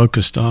are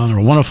focused on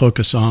or want to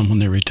focus on when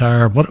they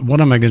retire.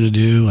 What am I going to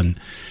do, and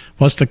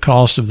what's the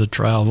cost of the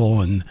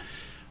travel? And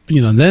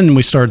then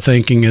we start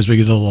thinking as we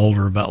get a little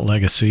older about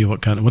legacy.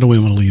 What do we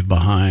want to leave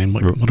behind?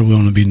 What do we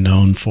want to be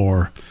known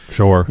for?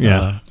 Sure,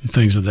 yeah.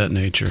 Things of that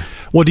nature.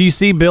 Well, do you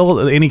see,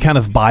 Bill, any kind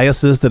of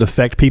biases that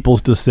affect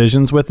people's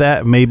decisions with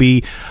that?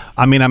 Maybe,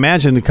 I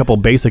imagine a couple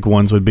basic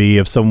ones would be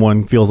if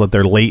someone feels that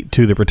they're late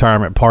to the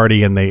retirement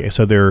party and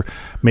they're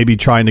maybe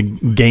trying to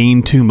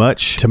gain too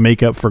much to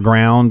make up for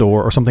ground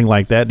or something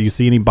like that. Do you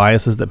see any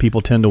biases that people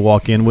tend to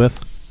walk in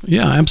with?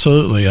 Yeah,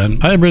 absolutely.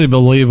 I really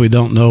believe we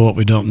don't know what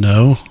we don't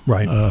know.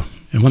 Right.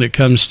 And when it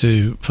comes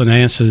to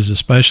finances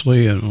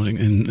especially and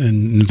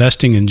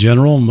investing in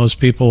general, most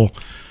people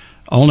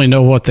only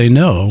know what they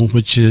know,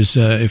 which is,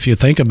 if you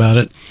think about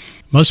it,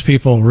 most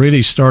people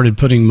really started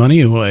putting money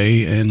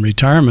away in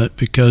retirement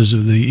because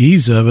of the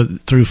ease of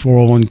it through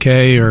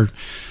 401k or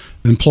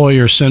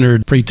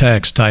employer-centered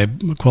pre-tax type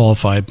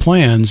qualified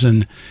plans.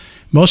 And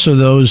most of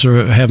those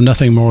have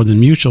nothing more than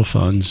mutual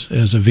funds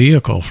as a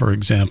vehicle, for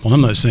example. I'm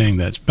not saying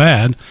that's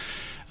bad.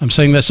 I'm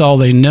saying that's all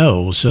they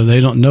know. So they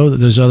don't know that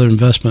there's other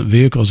investment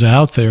vehicles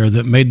out there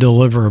that may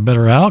deliver a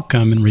better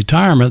outcome in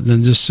retirement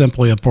than just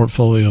simply a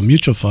portfolio of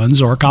mutual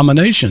funds or a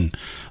combination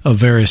of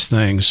various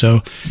things.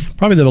 So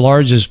probably the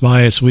largest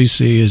bias we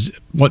see is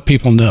what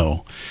people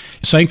know.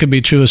 Same could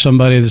be true of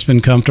somebody that's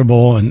been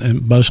comfortable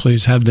and mostly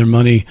has had their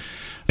money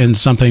in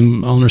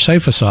something on their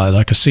safer side,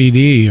 like a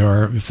CD,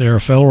 or if they're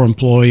a federal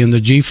employee in the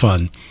G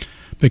fund,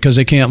 because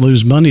they can't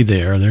lose money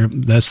there.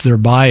 That's their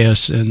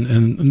bias,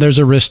 and there's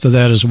a risk to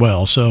that as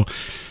well. So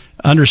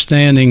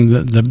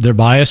understanding their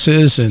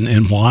biases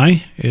and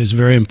why is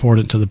very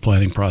important to the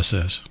planning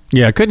process.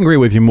 Yeah, I couldn't agree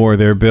with you more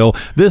there, Bill.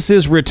 This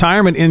is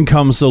Retirement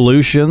Income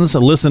Solutions.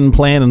 Listen,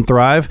 plan, and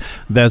thrive.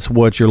 That's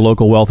what your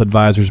local wealth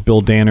advisors,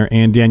 Bill Danner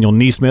and Daniel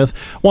Neesmith,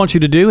 want you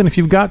to do. And if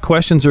you've got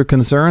questions or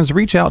concerns,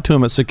 reach out to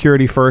them at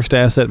Security First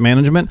Asset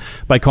Management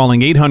by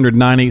calling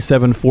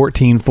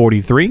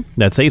 800-987-1443.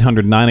 That's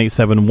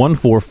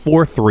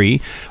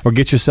 800-987-1443. Or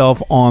get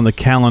yourself on the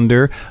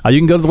calendar. You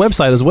can go to the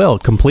website as well,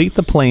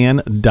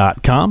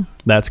 CompleteThePlan.com.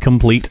 That's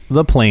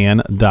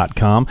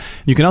CompleteThePlan.com.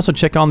 You can also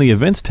check on the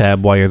events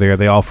tab while you're there.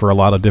 They offer a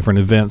lot of different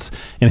events,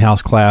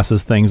 in-house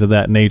classes, things of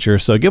that nature.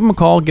 So give them a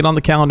call, get on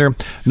the calendar.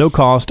 No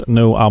cost,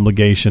 no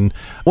obligation.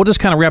 We'll just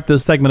kind of wrap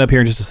this segment up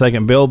here in just a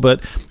second, Bill.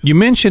 But you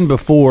mentioned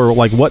before,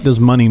 what does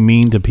money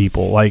mean to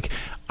people? I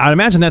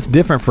imagine that's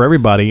different for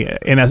everybody,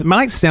 and it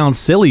might sound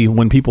silly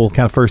when people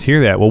kind of first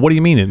hear that. Well, what do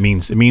you mean it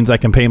means? It means I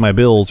can pay my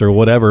bills or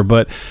whatever,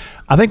 but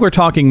I think we're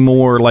talking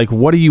more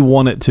what do you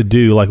want it to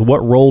do?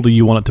 What role do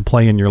you want it to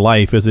play in your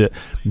life? Is it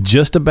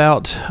just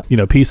about,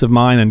 peace of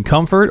mind and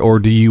comfort, or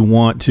do you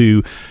want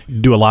to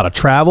do a lot of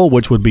travel,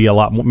 which would be a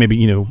lot more, maybe,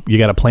 you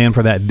got to plan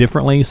for that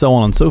differently, so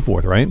on and so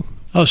forth, right?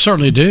 Oh,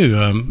 certainly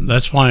do.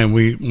 That's why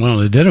we want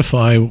to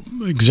identify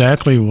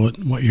exactly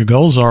what your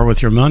goals are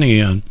with your money,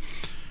 and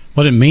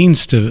what it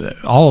means to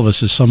all of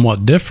us is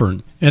somewhat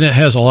different. And it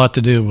has a lot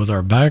to do with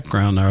our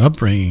background, our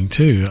upbringing,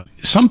 too.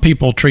 Some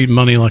people treat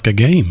money like a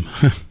game.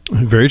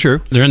 Very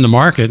true. They're in the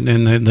market,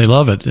 and they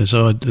love it. And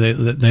so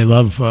they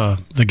love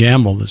the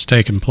gamble that's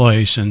taking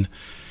place. And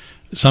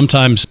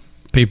sometimes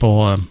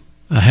people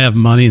have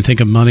money and think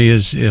of money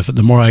as if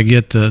the more I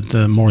get,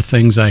 the more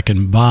things I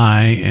can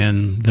buy,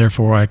 and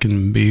therefore I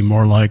can be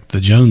more like the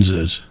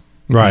Joneses.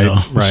 Right,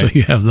 right. So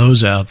you have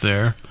those out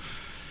there.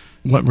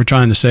 What we're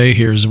trying to say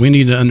here is we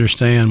need to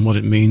understand what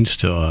it means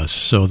to us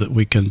so that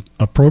we can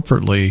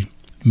appropriately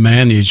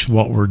manage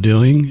what we're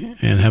doing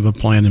and have a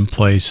plan in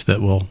place that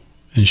will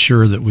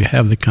ensure that we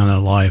have the kind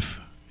of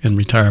life in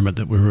retirement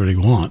that we really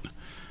want.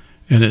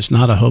 And it's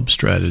not a hope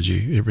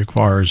strategy. It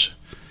requires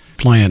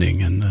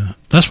planning, and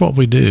that's what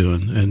we do.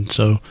 And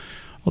so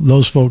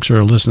those folks who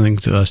are listening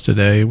to us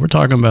today, we're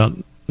talking about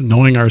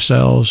knowing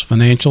ourselves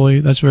financially.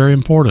 That's very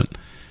important.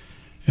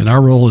 And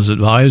our role as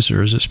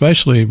advisors,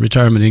 especially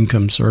retirement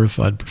income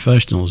certified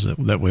professionals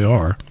that we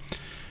are,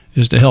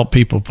 is to help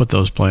people put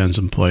those plans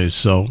in place.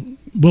 So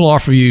we'll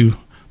offer you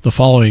the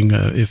following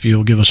if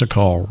you'll give us a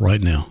call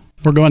right now.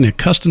 We're going to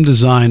custom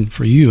design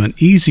for you an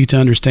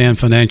easy-to-understand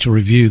financial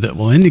review that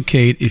will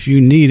indicate if you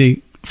need a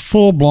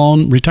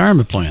full-blown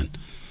retirement plan.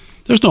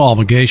 There's no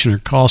obligation or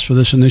cost for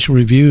this initial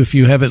review if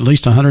you have at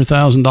least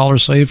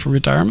 $100,000 saved for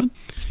retirement.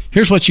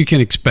 Here's what you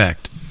can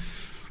expect.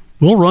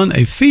 We'll run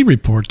a fee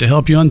report to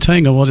help you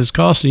untangle what it's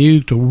costing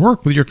you to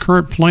work with your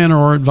current planner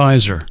or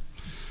advisor.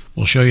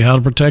 We'll show you how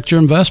to protect your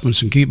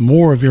investments and keep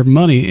more of your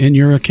money in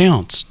your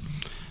accounts.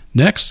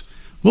 Next,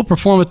 we'll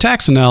perform a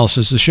tax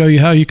analysis to show you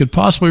how you could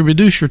possibly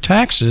reduce your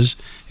taxes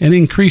and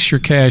increase your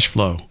cash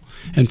flow.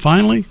 And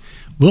finally,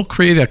 we'll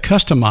create a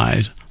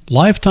customized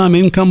lifetime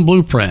income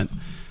blueprint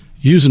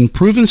using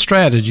proven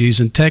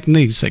strategies and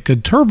techniques that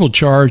could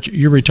turbocharge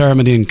your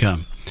retirement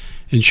income.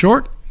 In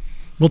short,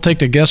 we'll take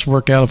the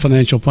guesswork out of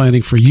financial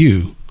planning for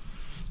you.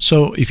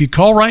 So if you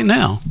call right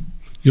now,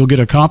 you'll get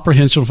a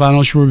comprehensive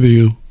financial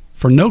review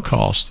for no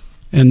cost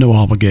and no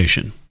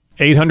obligation.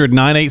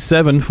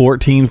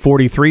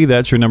 800-987-1443.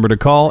 That's your number to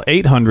call.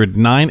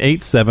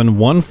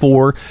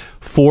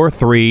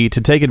 800-987-1443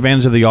 to take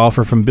advantage of the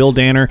offer from Bill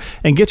Danner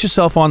and get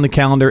yourself on the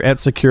calendar at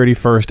Security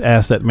First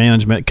Asset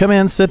Management. Come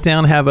in, sit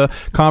down, have a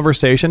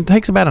conversation. It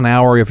takes about an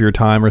hour of your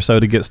time or so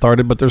to get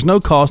started, but there's no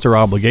cost or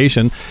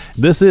obligation.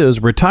 This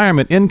is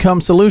Retirement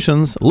Income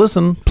Solutions.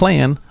 Listen,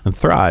 plan, and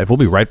thrive. We'll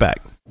be right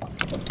back.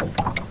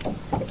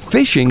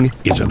 Fishing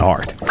is an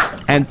art,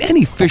 and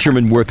any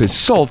fisherman worth his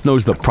salt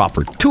knows the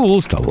proper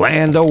tools to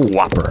land a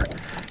whopper.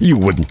 You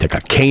wouldn't take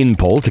a cane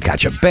pole to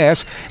catch a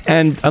bass,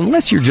 and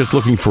unless you're just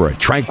looking for a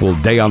tranquil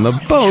day on the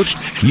boat,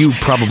 you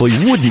probably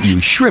wouldn't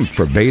use shrimp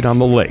for bait on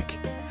the lake.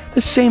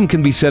 The same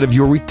can be said of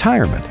your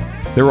retirement.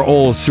 There are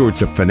all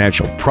sorts of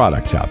financial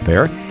products out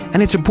there,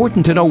 and it's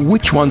important to know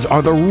which ones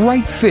are the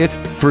right fit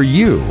for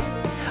you.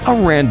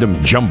 A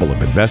random jumble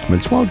of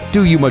investments won't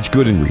do you much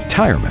good in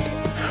retirement.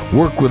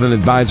 Work with an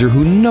advisor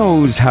who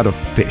knows how to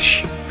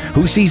fish,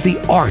 who sees the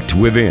art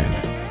within.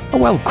 A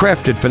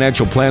well-crafted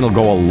financial plan will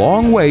go a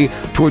long way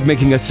toward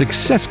making a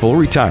successful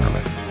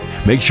retirement.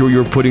 Make sure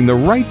you're putting the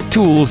right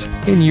tools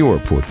in your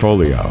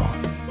portfolio.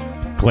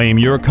 Claim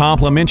your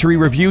complimentary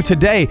review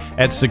today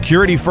at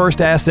Security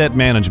First Asset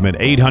Management.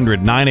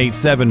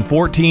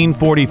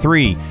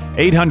 800-987-1443.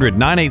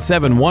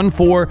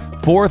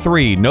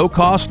 800-987-1443. No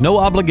cost, no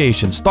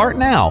obligation. Start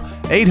now.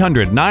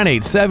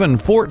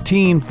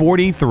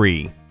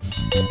 800-987-1443.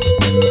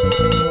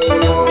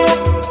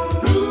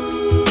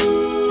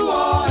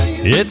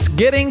 It's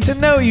getting to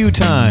know you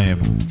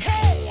time.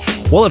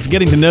 Well, it's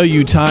getting to know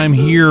you time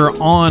here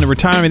on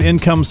Retirement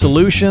Income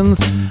Solutions.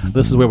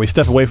 This is where we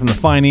step away from the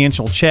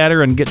financial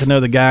chatter and get to know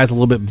the guys a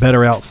little bit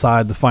better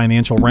outside the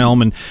financial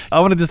realm. And I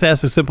want to just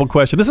ask a simple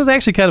question. This is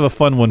actually kind of a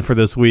fun one for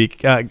this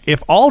week.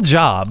 If all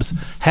jobs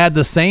had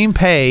the same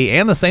pay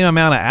and the same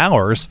amount of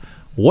hours,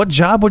 what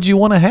job would you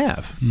want to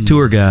have?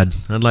 Tour guide.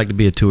 I'd like to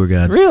be a tour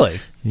guide.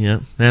 Really?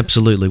 Yeah,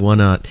 absolutely. Why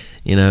not?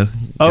 Go to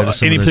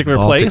some any of those particular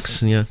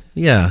Baltics, place?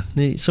 Yeah,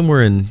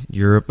 somewhere in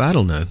Europe. I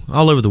don't know.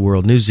 All over the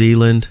world. New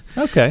Zealand.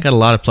 Okay. Got a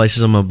lot of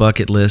places on my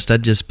bucket list.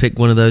 I'd just pick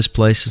one of those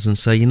places and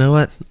say, you know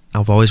what?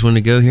 I've always wanted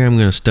to go here. I'm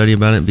going to study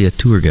about it and be a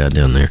tour guide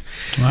down there.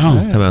 Wow.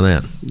 How about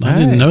that? I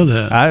didn't know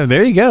that.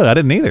 There you go. I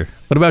didn't either.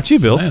 What about you,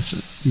 Bill? That's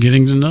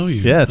getting to know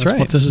you. Yeah, that's right.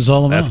 What this is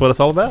all about. That's what it's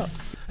all about.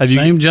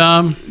 Same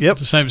job. Yep.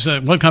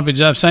 Same what company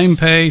job? Same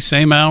pay,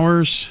 same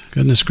hours.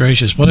 Goodness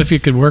gracious! What if you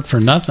could work for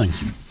nothing?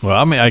 Well,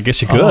 I mean, I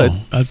guess you could.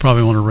 I'd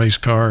probably want to race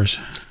cars.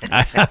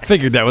 I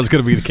figured that was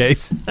going to be the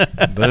case.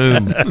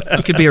 Boom!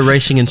 You could be a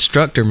racing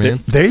instructor,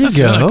 man. There you I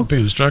go. could be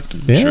an instructor.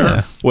 Yeah.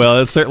 Sure. Well,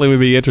 it certainly would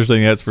be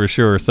interesting. That's for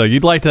sure. So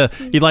you'd like to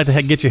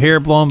get your hair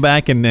blown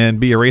back and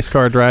be a race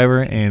car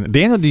driver. And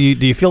Daniel, do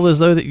you feel as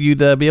though that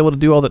you'd be able to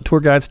do all that tour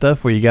guide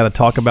stuff where you got to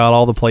talk about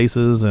all the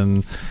places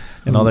and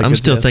and all that. I'm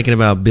still thinking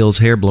about Bill's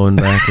hair blowing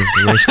back as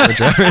the race car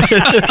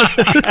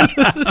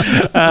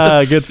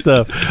driver. Good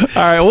stuff.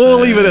 All right, we'll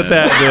leave it at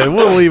that. Then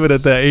we'll leave it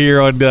at that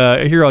here on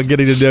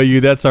Getting to Know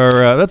You. That's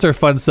our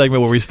fun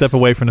segment where we step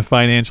away from the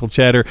financial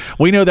chatter.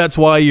 We know that's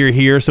why you're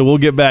here, so we'll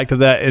get back to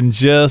that in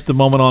just a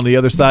moment on the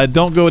other side.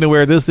 Don't go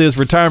anywhere. This is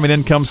Retirement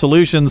Income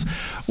Solutions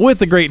with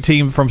the great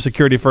team from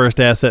Security First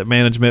Asset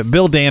Management,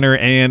 Bill Danner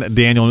and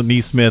Daniel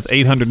Neesmith.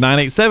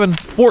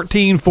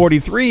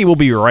 800-987-1443. We'll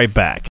be right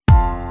back.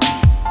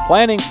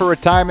 Planning for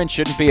retirement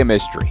shouldn't be a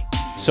mystery.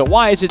 So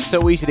why is it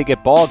so easy to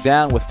get bogged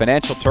down with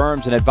financial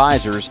terms and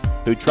advisors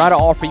who try to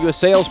offer you a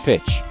sales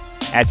pitch?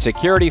 At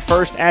Security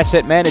First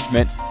Asset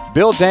Management,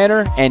 Bill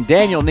Danner and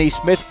Daniel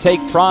Neesmith take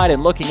pride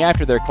in looking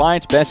after their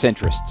clients' best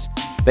interests.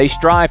 They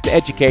strive to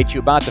educate you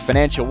about the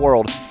financial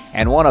world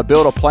and want to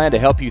build a plan to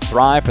help you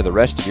thrive for the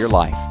rest of your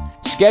life.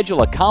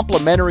 Schedule a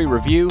complimentary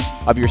review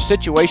of your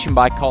situation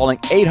by calling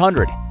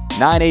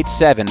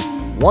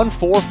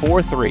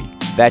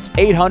 800-987-1443. That's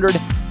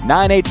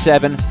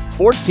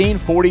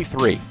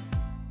 800-987-1443.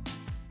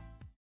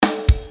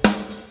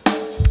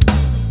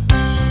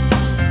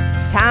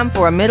 Time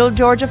for a Middle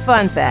Georgia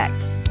fun fact.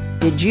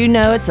 Did you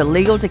know it's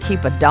illegal to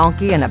keep a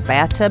donkey in a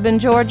bathtub in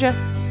Georgia?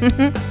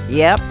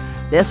 Yep,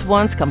 this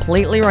one's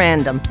completely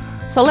random.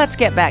 So let's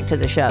get back to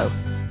the show.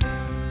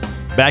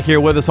 Back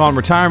here with us on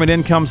Retirement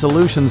Income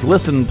Solutions.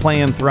 Listen,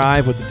 plan,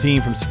 thrive with the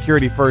team from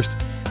Security First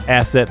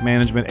Asset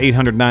Management.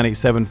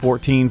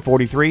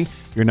 800-987-1443.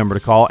 Your number to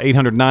call,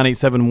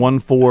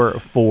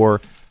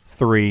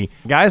 800-987-1443.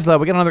 Guys,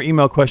 we got another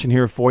email question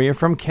here for you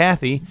from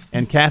Kathy,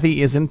 and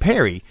Kathy is in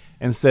Perry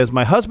and says,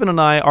 my husband and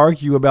I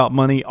argue about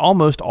money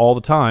almost all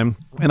the time,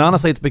 and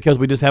honestly, it's because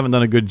we just haven't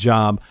done a good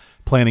job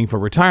planning for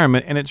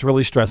retirement, and it's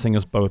really stressing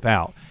us both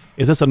out.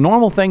 Is this a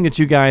normal thing that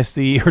you guys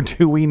see, or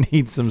do we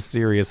need some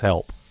serious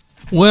help?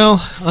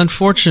 Well,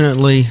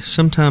 unfortunately,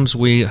 sometimes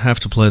we have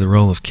to play the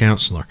role of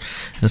counselor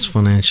as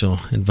financial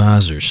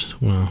advisors.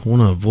 Well, I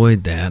want to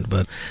avoid that,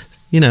 but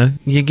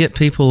you get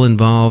people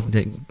involved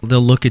that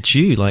they'll look at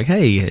you like,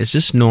 hey, is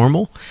this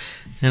normal?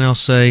 And I'll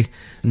say,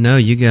 no,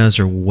 you guys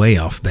are way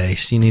off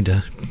base. You need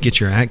to get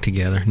your act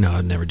together. No,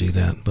 I'd never do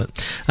that.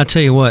 But I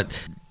tell you what,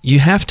 you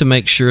have to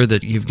make sure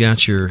that you've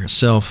got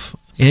yourself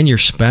and your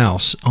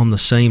spouse on the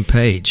same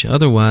page.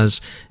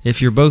 Otherwise,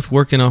 if you're both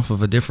working off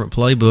of a different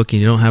playbook and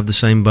you don't have the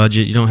same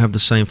budget, you don't have the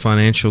same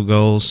financial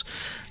goals,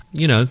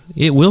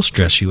 it will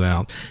stress you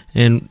out.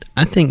 And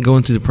I think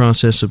going through the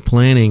process of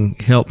planning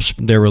helps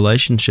their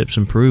relationships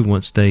improve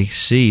once they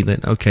see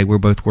that, okay, we're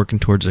both working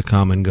towards a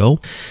common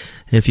goal.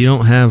 If you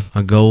don't have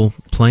a goal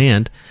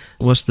planned,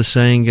 what's the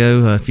saying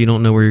go? If you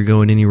don't know where you're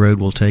going, any road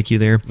will take you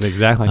there.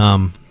 Exactly.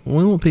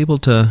 We want people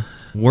to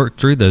work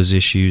through those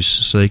issues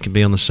so they can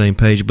be on the same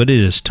page, but it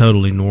is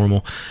totally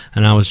normal.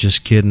 And I was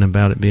just kidding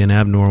about it being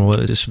abnormal.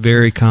 It's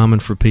very common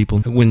for people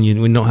when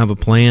you don't have a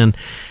plan.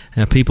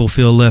 People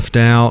feel left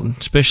out,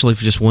 especially if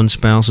just one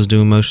spouse is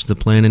doing most of the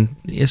planning.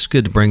 It's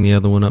good to bring the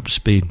other one up to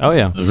speed. Oh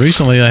yeah.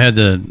 Recently, I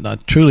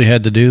truly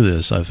had to do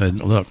this.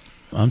 Look,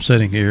 I'm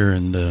sitting here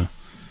and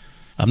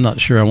I'm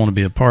not sure I want to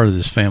be a part of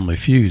this family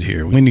feud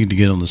here. We need to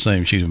get on the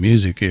same sheet of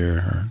music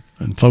here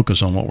and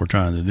focus on what we're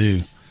trying to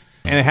do.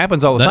 And it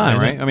happens all the time,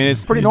 right? I mean,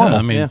 it's pretty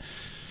normal.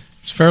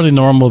 It's fairly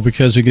normal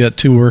because we got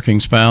two working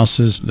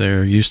spouses.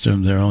 They're used to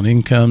their own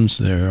incomes,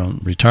 their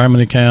own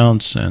retirement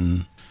accounts,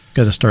 and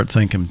got to start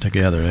thinking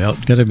together.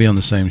 Got to be on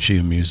the same sheet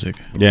of music.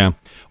 Yeah.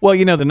 Well,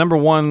 the number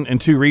one and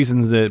two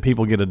reasons that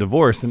people get a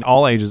divorce in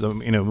all ages of,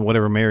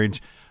 whatever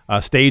marriage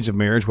stage of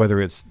marriage,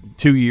 whether it's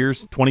 2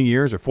 years, 20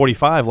 years, or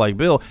 45 like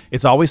Bill,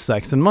 it's always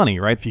sex and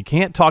money, right? If you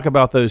can't talk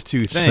about those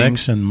two things...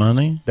 Sex and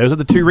money? Those are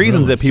the two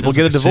reasons that people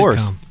get a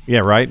divorce. Sitcom. Yeah,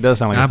 right? It does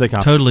sound like a sitcom.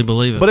 I totally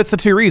believe it. But it's the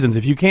two reasons.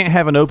 If you can't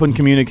have an open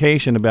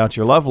communication about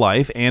your love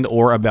life and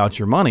or about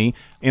your money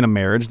in a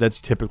marriage,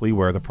 that's typically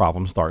where the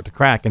problems start to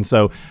crack. And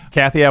so,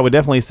 Kathy, I would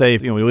definitely say,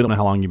 we don't know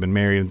how long you've been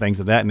married and things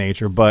of that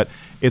nature, but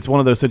it's one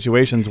of those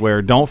situations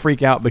where don't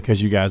freak out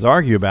because you guys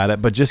argue about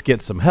it, but just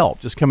get some help.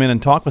 Just come in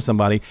and talk with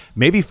somebody.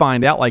 Maybe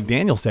find out, like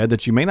Daniel said,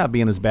 that you may not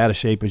be in as bad a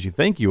shape as you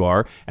think you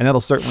are, and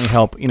that'll certainly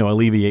help,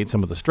 alleviate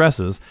some of the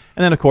stresses.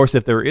 And then, of course,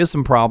 if there is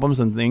some problems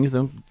and things,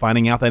 then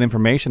finding out that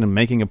information and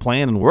making a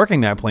plan and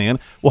working that plan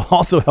will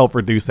also help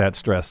reduce that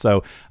stress.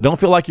 So don't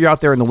feel like you're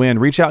out there in the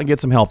wind. Reach out and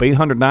get some help.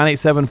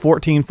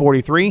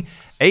 800-987-1443,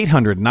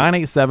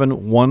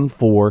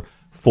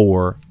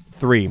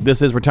 800-987-1443.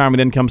 This is Retirement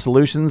Income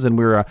Solutions, and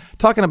we're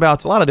talking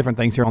about a lot of different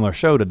things here on our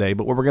show today.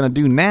 But what we're going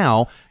to do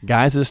now,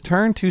 guys, is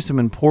turn to some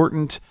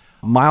important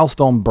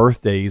milestone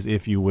birthdays,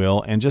 if you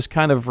will, and just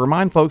kind of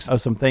remind folks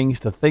of some things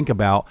to think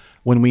about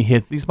when we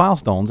hit these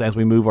milestones as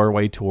we move our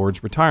way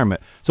towards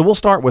retirement. So we'll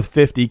start with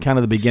 50, kind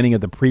of the beginning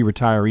of the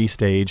pre-retiree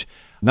stage.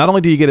 Not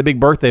only do you get a big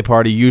birthday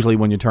party usually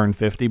when you turn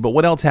 50, but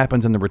what else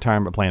happens in the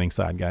retirement planning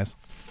side, guys?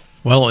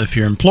 Well, if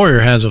your employer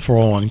has a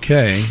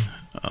 401k,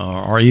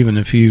 or even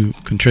if you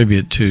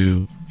contribute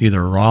to either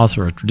a Roth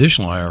or a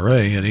traditional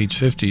IRA at age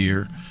 50,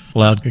 you're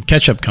allowed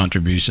catch-up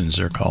contributions,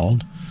 they're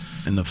called,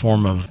 in the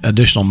form of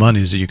additional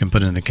monies that you can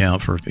put in the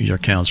account for your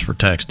accounts for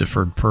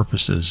tax-deferred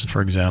purposes. For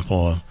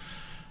example,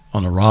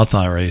 on the Roth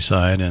IRA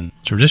side, and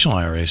traditional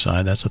IRA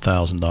side, that's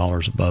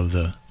 $1,000 above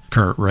the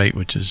current rate,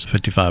 which is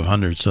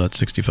 $5,500, so that's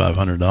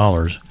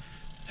 $6,500.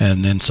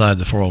 And inside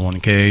the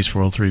 401ks,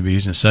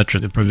 403bs, et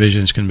cetera, the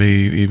provisions can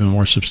be even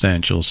more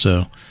substantial.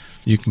 So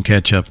you can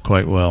catch up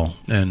quite well,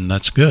 and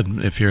that's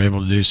good if you're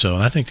able to do so.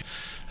 And I think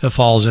it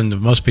falls into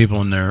most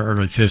people in their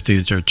early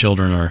 50s, their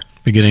children are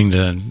beginning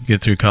to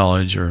get through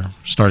college or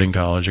starting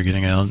college or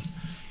getting out,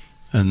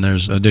 and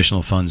there's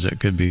additional funds that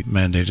could be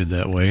mandated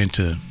that way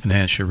to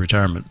enhance your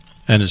retirement.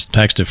 And it's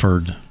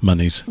tax-deferred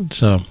monies.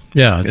 So,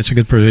 yeah, it's a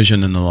good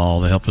provision in the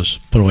law to help us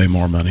put away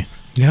more money.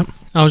 Yep.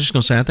 I was just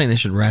going to say, I think they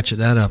should ratchet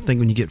that up. I think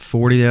when you get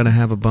 40, they ought to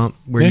have a bump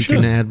where you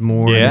can add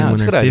more. Yeah, and then when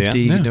that's a they're good 50,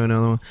 idea. you can do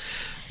another one.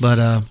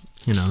 But,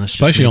 that's just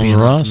Especially on being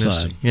the Roth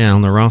optimistic. side. Yeah,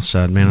 on the Roth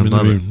side, man. I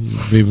love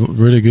it. Be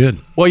really good.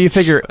 Well, you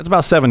figure it's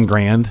about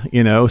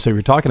 $7,000, so if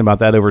you're talking about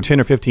that over 10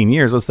 or 15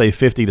 years, let's say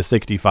 50 to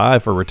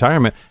 65 for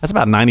retirement, that's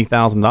about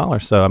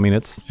 $90,000. So, I mean,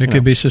 it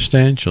could be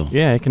substantial.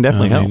 Yeah, it can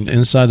definitely help.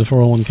 Inside the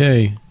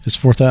 401k, it's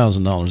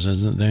 $4,000,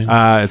 isn't it, Dan?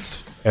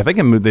 I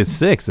think it's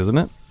 6, isn't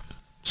it?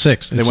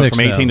 6. They went from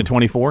 18 to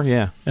 24,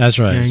 yeah. That's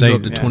right. Yeah, you So go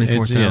up to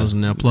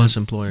 24,000 now, plus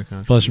employer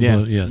contribution. Plus Yeah,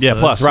 employer, yes. yeah,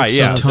 plus, right,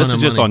 yeah. ton This of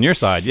is just money. on your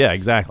side. Yeah,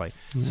 exactly.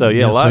 So,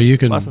 yeah, so you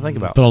can lots to think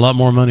about. put a lot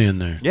more money in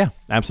there. Yeah,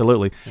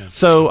 absolutely.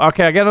 So,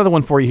 okay, I got another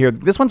one for you here.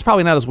 This one's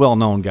probably not as well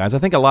known, guys. I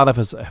think a lot of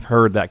us have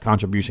heard that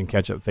contribution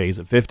catch-up phase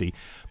at 50.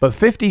 But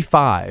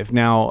 55,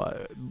 now,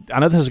 I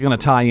know this is going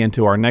to tie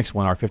into our next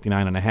one, our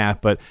 59 and a half,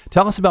 but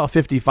tell us about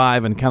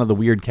 55 and kind of the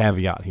weird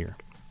caveat here.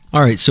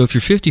 All right, so if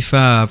you're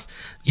 55,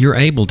 you're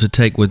able to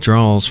take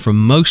withdrawals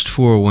from most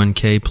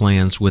 401k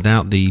plans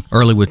without the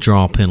early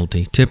withdrawal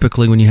penalty.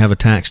 Typically, when you have a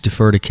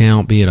tax-deferred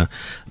account, be it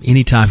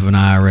any type of an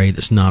IRA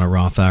that's not a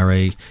Roth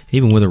IRA,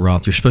 even with a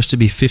Roth, you're supposed to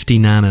be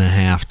 59 and a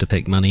half to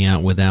take money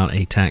out without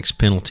a tax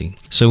penalty.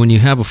 So when you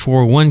have a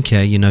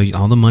 401k,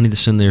 all the money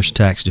that's in there is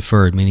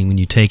tax-deferred, meaning when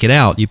you take it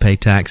out, you pay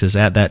taxes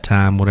at that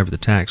time, whatever the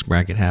tax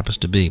bracket happens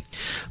to be.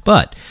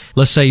 But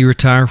let's say you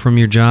retire from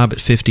your job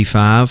at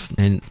 55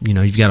 and,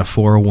 you've got a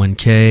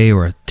 401k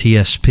or a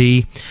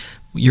TSP,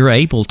 you're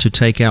able to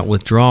take out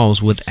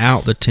withdrawals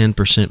without the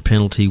 10%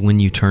 penalty when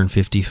you turn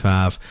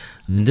 55.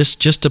 And this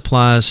just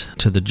applies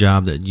to the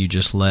job that you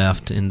just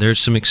left, and there's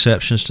some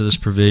exceptions to this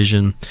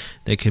provision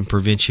that can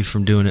prevent you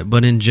from doing it.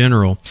 But in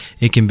general,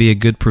 it can be a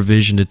good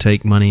provision to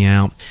take money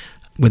out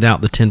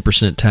without the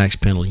 10% tax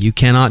penalty. You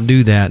cannot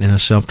do that in a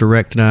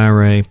self-directed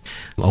IRA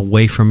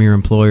away from your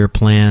employer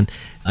plan,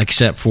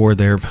 except for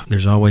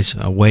there's always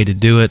a way to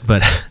do it,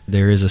 but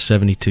there is a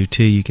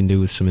 72(2) you can do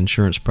with some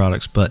insurance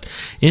products. But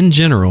in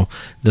general,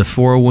 the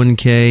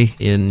 401k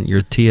and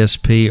your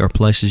TSP are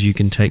places you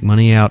can take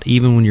money out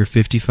even when you're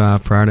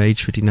 55, prior to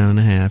age 59 and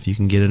a half. You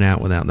can get it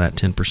out without that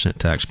 10%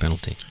 tax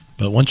penalty.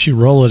 But once you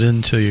roll it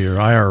into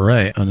your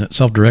IRA, on a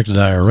self-directed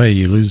IRA,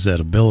 you lose that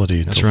ability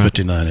until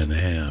 59 and a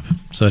half.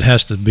 So it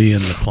has to be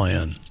in the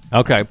plan.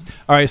 Okay.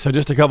 All right. So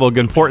just a couple of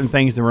important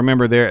things to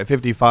remember there at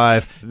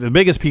 55. The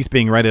biggest piece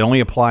being, right, it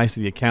only applies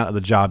to the account of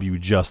the job you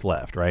just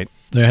left, right?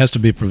 There has to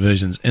be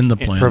provisions in the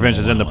plan.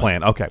 Provisions in the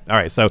plan. Okay. All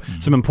right. So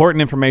some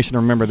important information to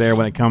remember there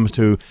when it comes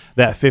to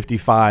that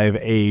 55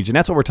 age. And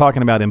that's what we're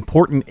talking about,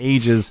 important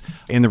ages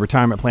in the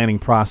retirement planning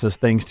process,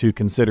 things to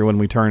consider when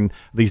we turn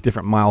these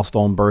different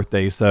milestone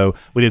birthdays. So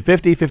we did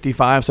 50,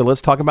 55. So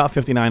let's talk about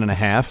 59 and a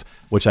half,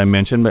 which I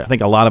mentioned. But I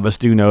think a lot of us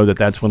do know that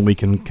that's when we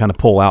can kind of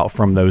pull out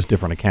from those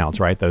different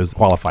accounts, right? Those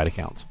qualified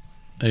accounts.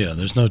 Yeah,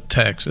 there's no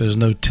tax. There's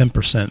no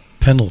 10%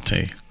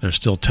 penalty. There's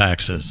still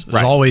taxes. There's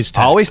Right. always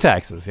taxes. Always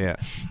taxes, yeah.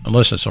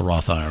 Unless it's a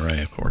Roth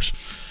IRA, of course.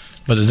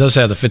 But it does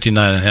have the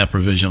 59.5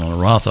 provision on a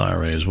Roth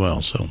IRA as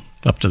well. So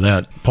up to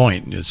that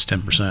point, it's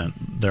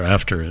 10%.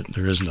 Thereafter,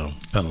 there is no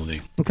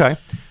penalty. Okay.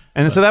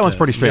 And so that one's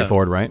pretty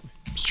straightforward, right?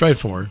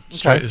 Straightforward.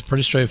 It's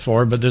pretty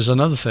straightforward. But there's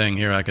another thing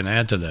here I can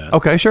add to that.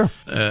 Okay, sure.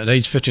 At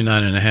age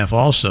 59 and a half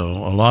also,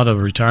 a lot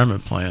of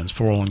retirement plans,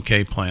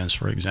 401k plans,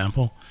 for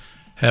example,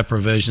 have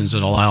provisions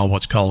that allow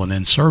what's called an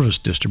in-service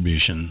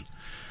distribution,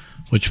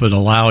 which would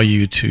allow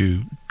you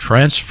to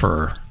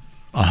transfer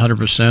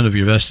 100% of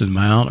your vested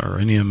amount or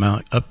any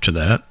amount up to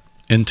that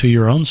into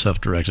your own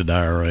self-directed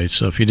IRA.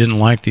 So if you didn't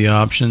like the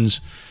options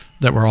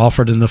that were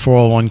offered in the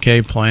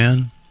 401k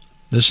plan,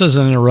 this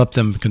doesn't interrupt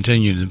them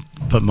continuing to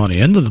put money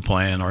into the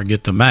plan or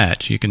get the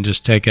match. You can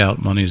just take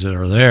out monies that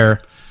are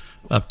there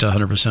up to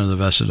 100% of the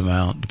vested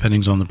amount,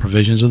 depending on the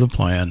provisions of the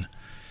plan,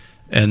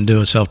 and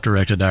do a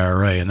self-directed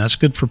IRA. And that's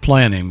good for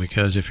planning,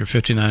 because if you're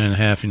 59 and a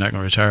half, you're not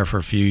going to retire for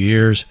a few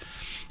years,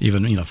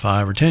 even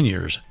 5 or 10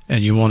 years,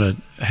 and you want to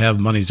have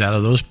monies out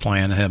of those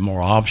plans and have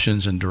more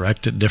options and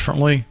direct it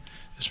differently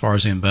as far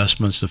as the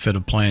investments to fit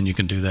a plan, you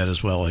can do that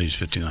as well at age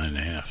 59 and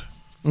a half.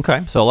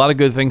 Okay, so a lot of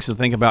good things to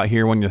think about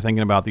here when you're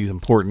thinking about these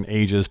important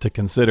ages to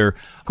consider.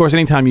 Of course,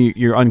 anytime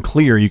you're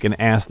unclear, you can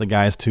ask the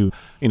guys to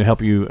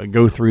help you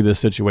go through this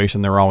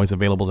situation. They're always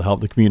available to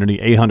help the community.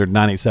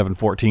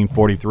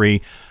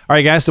 800-987-1443. All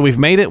right, guys, so we've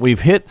made it.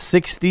 We've hit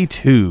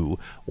 62.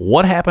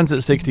 What happens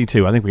at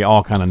 62? I think we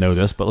all kind of know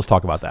this, but let's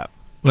talk about that.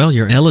 Well,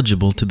 you're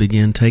eligible to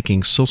begin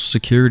taking Social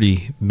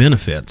Security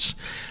benefits.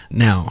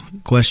 Now,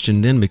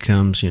 question then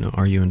becomes,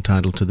 are you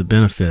entitled to the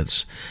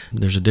benefits?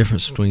 There's a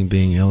difference between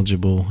being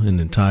eligible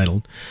and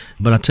entitled.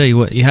 But I tell you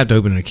what, you have to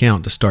open an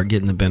account to start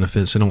getting the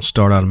benefits. They don't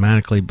start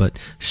automatically, but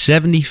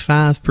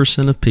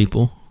 75% of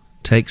people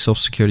take Social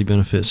Security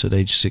benefits at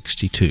age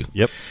 62.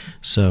 Yep.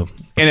 So,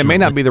 and it may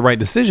not be the right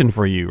decision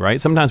for you, right?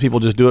 Sometimes people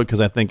just do it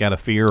because I think out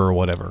of fear or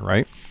whatever,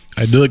 right?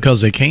 I do it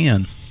because they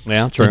can.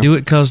 Yeah, true. They do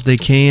it because they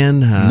can.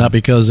 Not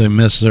because they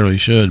necessarily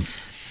should.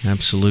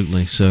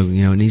 Absolutely. So,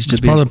 it needs to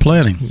be part of the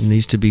planning. It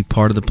needs to be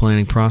part of the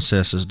planning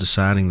process is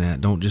deciding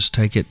that. Don't just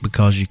take it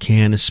because you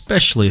can,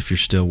 especially if you're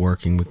still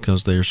working,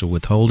 because there's a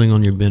withholding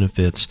on your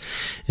benefits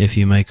if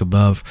you make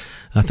above,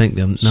 I think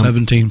the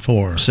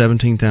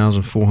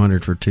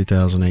 $17,400 for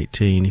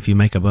 2018. If you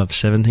make above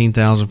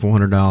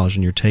 $17,400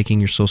 and you're taking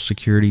your Social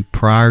Security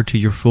prior to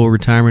your full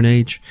retirement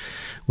age,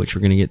 which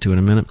we're going to get to in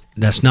a minute,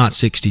 that's not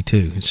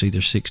 62. It's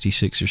either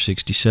 66 or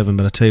 67.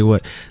 But I tell you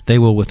what, they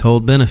will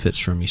withhold benefits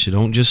from you. So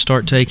don't just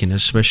start taking it,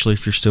 especially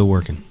if you're still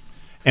working.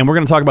 And we're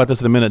going to talk about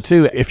this in a minute,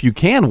 too. If you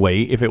can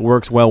wait, if it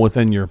works well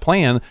within your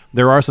plan,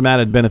 there are some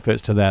added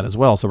benefits to that as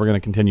well. So we're going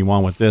to continue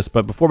on with this.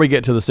 But before we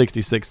get to the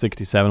 66,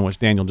 67, which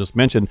Daniel just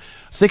mentioned,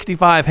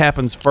 65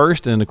 happens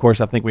first. And, of course,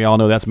 I think we all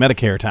know that's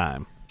Medicare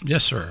time.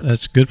 Yes, sir.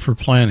 That's good for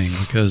planning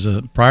because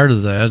prior to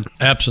that,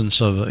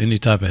 absence of any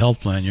type of health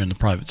plan, you're in the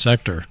private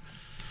sector.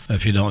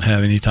 If you don't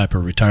have any type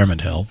of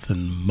retirement health,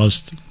 and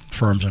most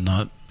firms are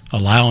not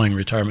allowing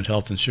retirement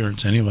health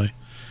insurance anyway.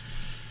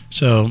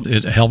 So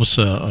it helps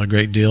a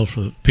great deal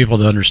for people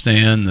to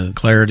understand the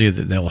clarity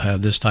that they'll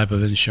have this type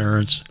of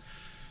insurance.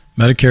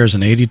 Medicare is an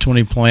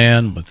 80-20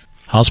 plan with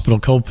hospital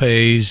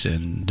copays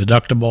and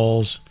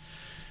deductibles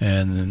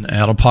and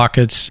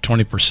out-of-pockets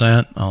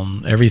 20%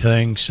 on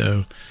everything.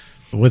 So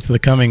with the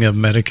coming of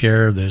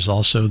Medicare, there's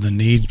also the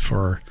need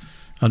for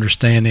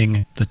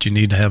understanding that you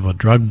need to have a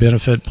drug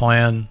benefit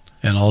plan,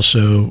 and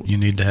also you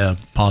need to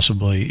have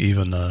possibly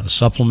even a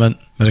supplement,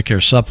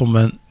 Medicare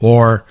supplement,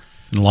 or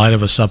in light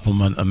of a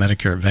supplement, a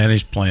Medicare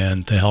Advantage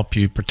plan to help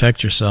you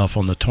protect yourself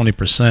on the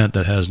 20%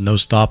 that has no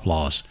stop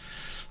loss.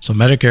 So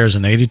Medicare is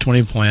an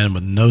 80-20 plan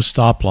with no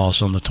stop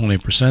loss on the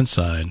 20%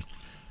 side,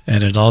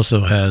 and it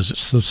also has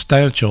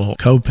substantial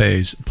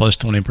copays plus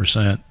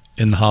 20%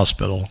 in the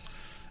hospital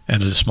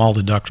and a small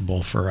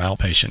deductible for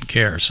outpatient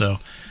care. So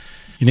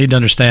you need to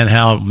understand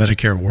how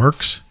Medicare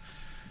works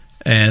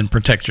and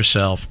protect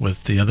yourself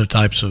with the other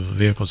types of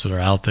vehicles that are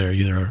out there,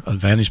 either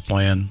Advantage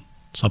plan,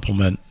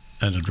 supplement,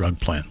 and a drug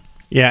plan.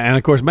 Yeah, and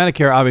of course,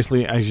 Medicare,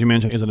 obviously, as you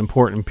mentioned, is an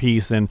important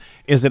piece. And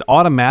is it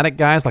automatic,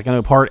 guys? Like I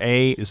know Part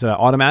A, is it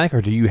automatic,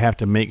 or do you have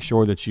to make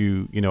sure that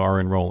you are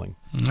enrolling?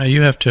 No,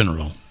 you have to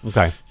enroll.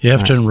 Okay. You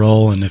have to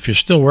enroll, and if you're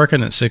still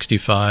working at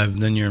 65,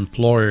 then your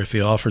employer, if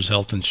he offers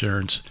health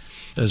insurance,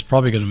 is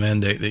probably going to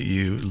mandate that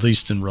you at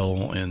least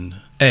enroll in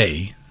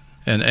A.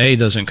 And A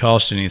doesn't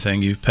cost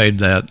anything. You've paid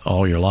that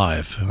all your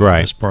life.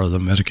 Right. As part of the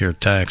Medicare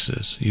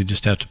taxes. You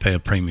just have to pay a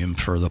premium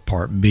for the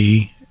Part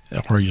B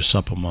or your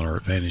supplement or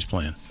Advantage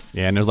plan.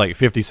 Yeah, and there's like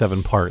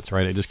 57 parts,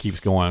 right? It just keeps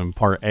going,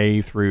 Part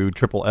A through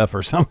triple F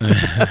or something.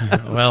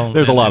 Well,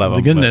 there's a lot of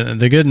them.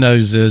 The good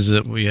news is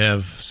that we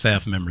have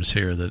staff members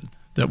here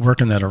that work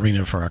in that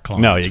arena for our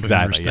clients. No,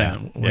 exactly.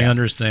 We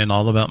understand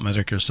all about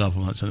Medicare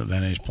supplements and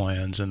Advantage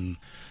plans, and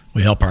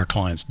we help our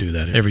clients do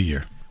that every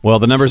year. Well,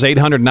 the number is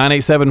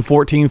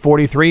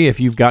 800-987-1443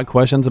 if you've got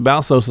questions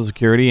about Social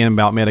Security and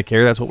about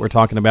Medicare. That's what we're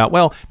talking about.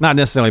 Well, not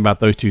necessarily about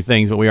those two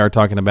things, but we are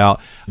talking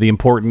about the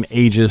important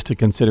ages to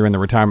consider in the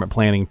retirement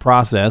planning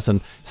process.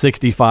 And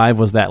 65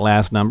 was that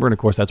last number. And, of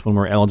course, that's when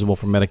we're eligible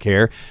for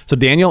Medicare. So,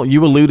 Daniel,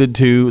 you alluded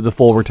to the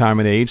full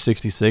retirement age,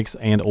 66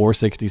 and or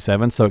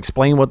 67. So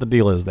explain what the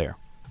deal is there.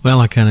 Well,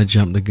 I kind of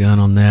jumped the gun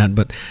on that,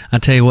 but I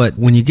tell you what,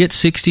 when you get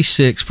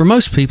 66, for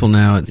most people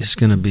now, it's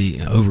going to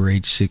be over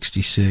age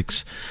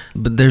 66,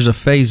 but there's a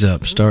phase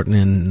up starting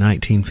in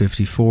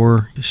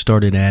 1954,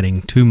 started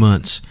adding 2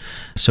 months,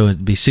 so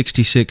it'd be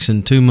 66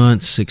 in 2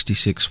 months,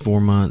 66 4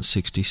 months,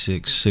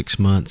 66 6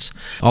 months,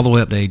 all the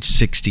way up to age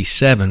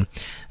 67,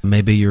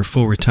 maybe your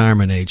full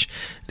retirement age.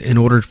 In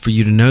order for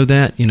you to know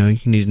that, you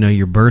need to know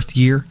your birth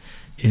year,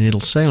 and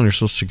it'll say on your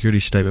Social Security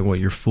statement what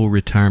your full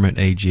retirement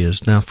age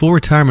is. Now, full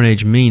retirement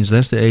age means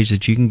that's the age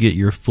that you can get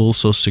your full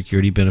Social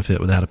Security benefit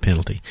without a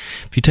penalty.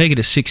 If you take it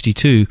at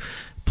 62,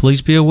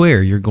 please be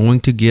aware you're going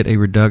to get a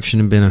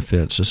reduction in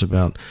benefits. It's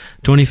about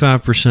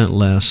 25%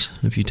 less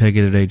if you take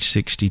it at age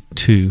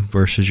 62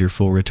 versus your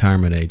full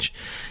retirement age.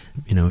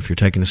 If you're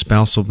taking a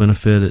spousal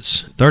benefit,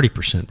 it's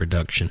 30%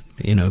 reduction,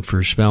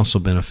 for spousal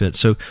benefit.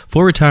 So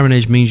full retirement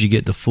age means you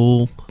get the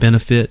full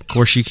benefit. Of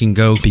course, you can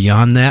go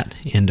beyond that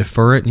and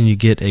defer it, and you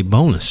get a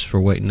bonus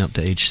for waiting up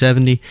to age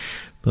 70.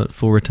 But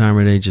full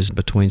retirement age is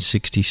between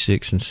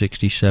 66 and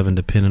 67,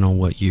 depending on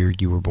what year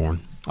you were born.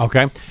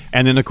 Okay.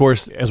 And then, of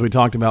course, as we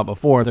talked about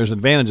before, there's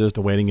advantages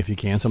to waiting if you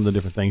can, some of the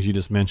different things you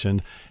just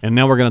mentioned. And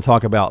now we're going to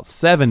talk about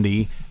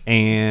 70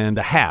 and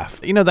a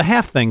half. The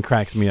half thing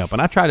cracks me up.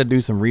 And I try to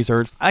do some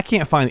research. I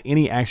can't find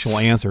any actual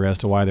answer as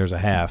to why there's a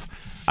half.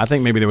 I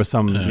think maybe there was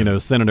some,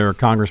 senator or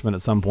congressman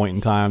at some point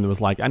in time that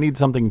was like, I need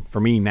something for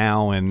me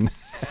now, and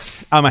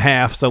I'm a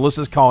half, so let's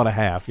just call it a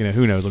half.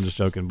 Who knows? I'm just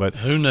joking, but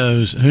who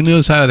knows? Who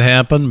knows how it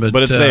happened? But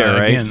it's there,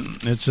 right? Again,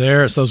 it's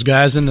there. It's those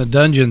guys in the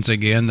dungeons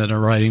again that are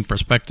writing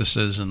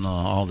prospectuses and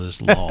all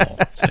this law.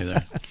 See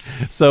there.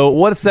 So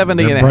what's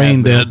 70 and a half?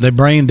 Brain dead. They're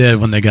brain dead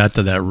when they got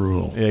to that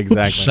rule.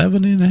 Exactly. Oops,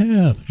 70 and a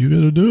half. You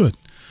got to do it.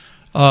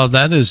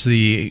 That is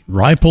the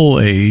ripe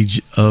old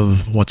age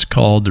of what's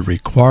called the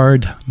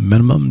required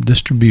minimum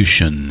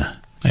distribution,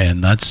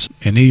 and that's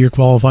any of your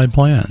qualified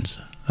plans.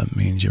 That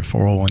means your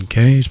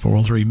 401ks,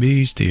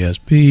 403bs,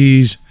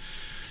 TSPs,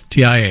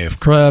 TIAF,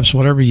 CREPs,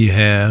 whatever you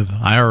have,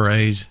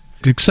 IRAs,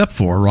 except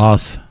for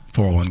Roth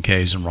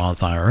 401ks and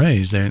Roth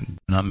IRAs. They're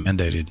not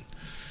mandated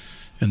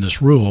in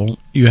this rule.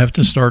 You have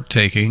to start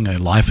taking a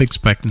life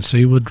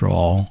expectancy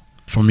withdrawal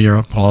from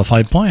your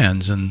qualified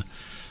plans. And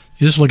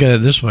you just look at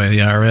it this way. The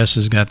IRS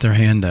has got their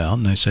hand out,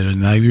 and they say,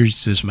 now you've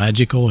reached this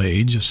magical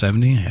age of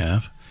 70 and a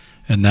half,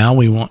 and now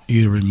we want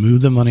you to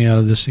remove the money out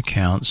of this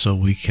account so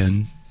we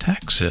can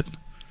tax it,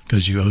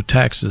 because you owe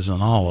taxes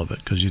on all of it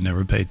because you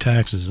never paid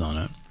taxes on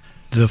it.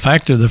 The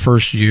factor of the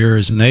first year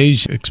is an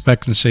age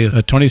expectancy of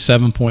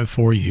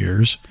 27.4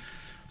 years.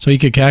 So you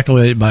could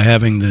calculate it by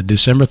having the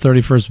December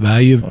 31st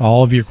value of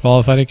all of your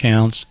qualified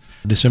accounts,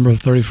 December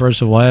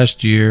 31st of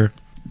last year,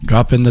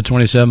 drop in the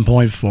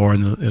 27.4,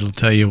 and it'll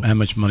tell you how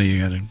much money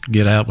you're going to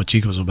get out, which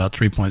equals about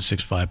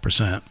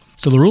 3.65%.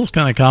 So the rule's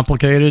kind of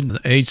complicated.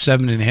 The age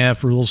 70 and a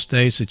half rule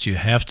states that you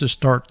have to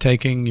start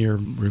taking your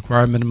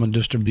required minimum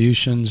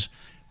distributions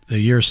the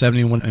year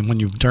 71, and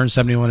when you turn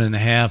 71 and a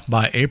half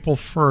by April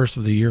 1st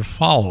of the year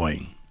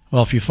following.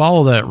 Well, if you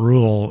follow that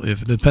rule,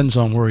 if it depends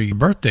on where your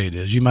birth date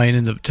is, you might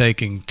end up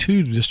taking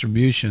 2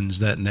 distributions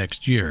that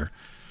next year.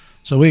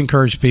 So we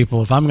encourage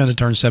people, if I'm going to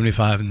turn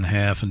 75 and a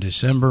half in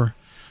December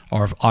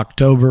or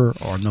October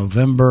or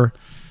November,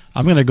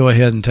 I'm going to go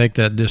ahead and take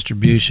that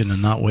distribution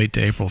and not wait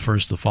to April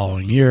 1st the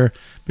following year,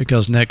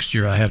 because next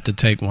year I have to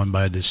take one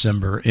by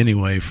December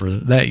anyway for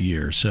that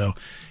year. So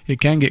it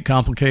can get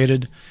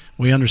complicated.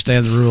 We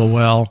understand the rule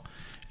well,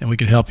 and we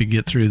can help you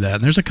get through that.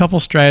 And there's a couple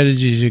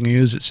strategies you can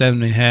use at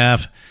 70 and a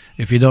half.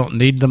 If you don't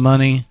need the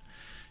money,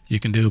 you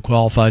can do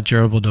qualified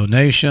charitable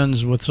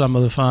donations with some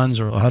of the funds,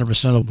 or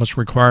 100% of what's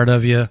required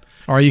of you.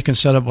 Or you can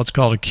set up what's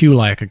called a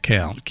QLAC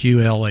account,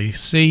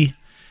 QLAC,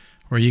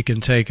 where you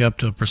can take up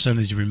to a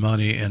percentage of your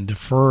money and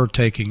defer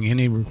taking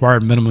any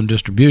required minimum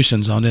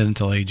distributions on it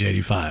until age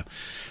 85.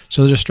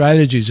 So there's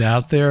strategies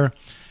out there,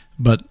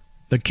 but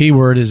the key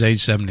word is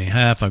age 70 and a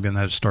half. I'm going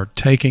to have to start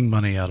taking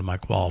money out of my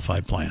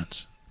qualified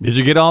plans. Did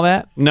you get all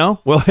that? No?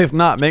 Well, if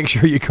not, make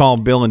sure you call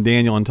Bill and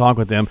Daniel and talk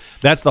with them.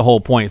 That's the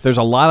whole point. There's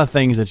a lot of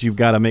things that you've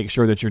got to make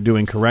sure that you're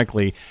doing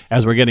correctly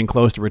as we're getting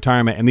close to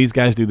retirement, and these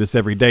guys do this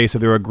every day, so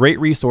they're a great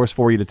resource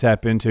for you to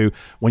tap into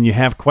when you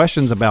have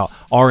questions about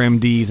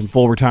RMDs and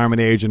full retirement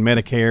age and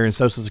Medicare and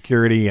Social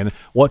Security and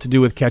what to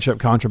do with catch-up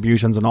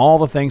contributions and all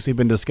the things we've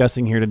been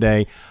discussing here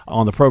today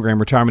on the program,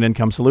 Retirement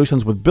Income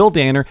Solutions, with Bill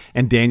Danner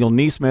and Daniel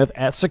Neesmith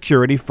at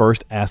Security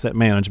First Asset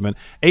Management.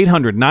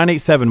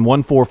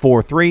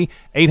 800-987-1443,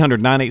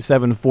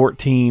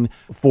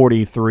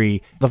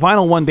 800-987-1443. The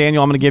final one,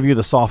 Daniel, I'm going to give you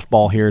the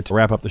softball here to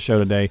wrap up the show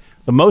today.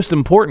 The most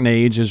important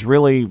age is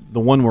really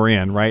the one we're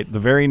in, right? The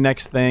very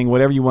next thing,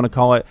 whatever you want to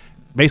call it,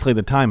 basically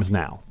the time is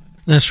now.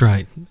 That's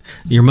right.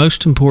 Your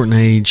most important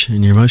age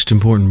and your most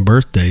important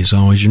birthday is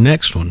always your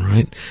next one,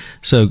 right?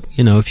 So,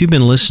 if you've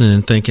been listening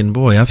and thinking,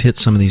 boy, I've hit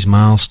some of these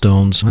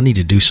milestones, I need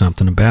to do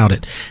something about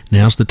it,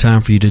 now's the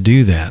time for you to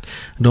do that.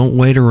 Don't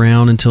wait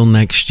around until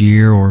next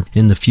year or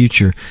in the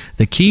future.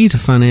 The key to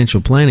financial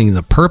planning,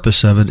 the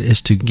purpose of it,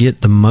 is to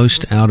get the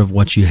most out of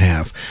what you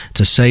have,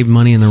 to save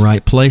money in the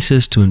right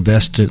places, to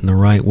invest it in the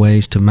right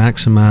ways, to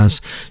maximize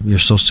your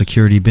Social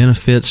Security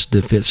benefits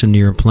that fits into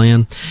your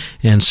plan.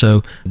 And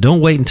so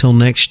don't wait until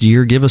next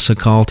year. Give us a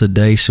call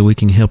today so we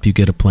can help you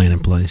get a plan in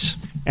place.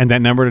 And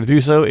that number to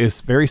do so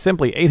is very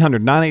simply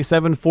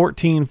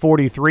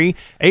 800-987-1443,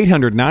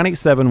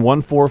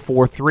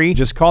 800-987-1443.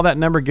 Just call that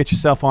number, get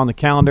yourself on the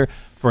calendar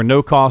for a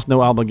no-cost,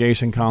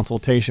 no-obligation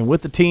consultation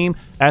with the team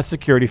at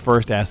Security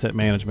First Asset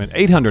Management.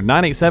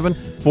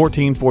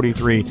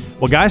 800-987-1443.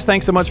 Well, guys,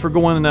 thanks so much for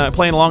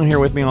playing along here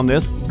with me on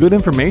this. Good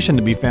information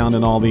to be found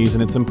in all these,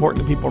 and it's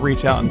important that people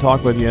reach out and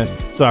talk with you.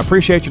 So I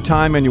appreciate your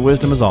time and your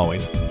wisdom as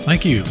always.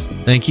 Thank you.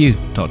 Thank you.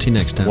 Talk to you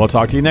next time. We'll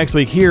talk to you next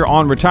week here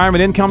on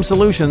Retirement Income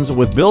Solutions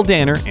with Bill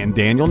Danner and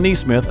Daniel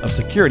Neesmith of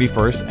Security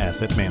First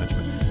Asset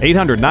Management.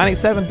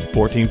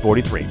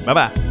 800-987-1443.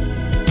 Bye-bye.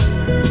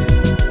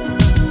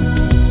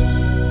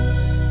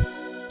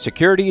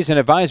 Securities and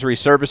advisory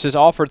services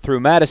offered through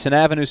Madison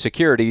Avenue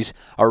Securities,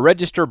 a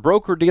registered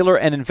broker-dealer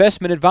and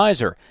investment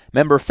advisor,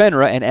 member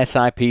FINRA and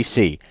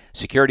SIPC.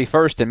 Security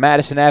First and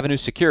Madison Avenue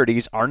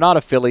Securities are not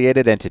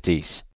affiliated entities.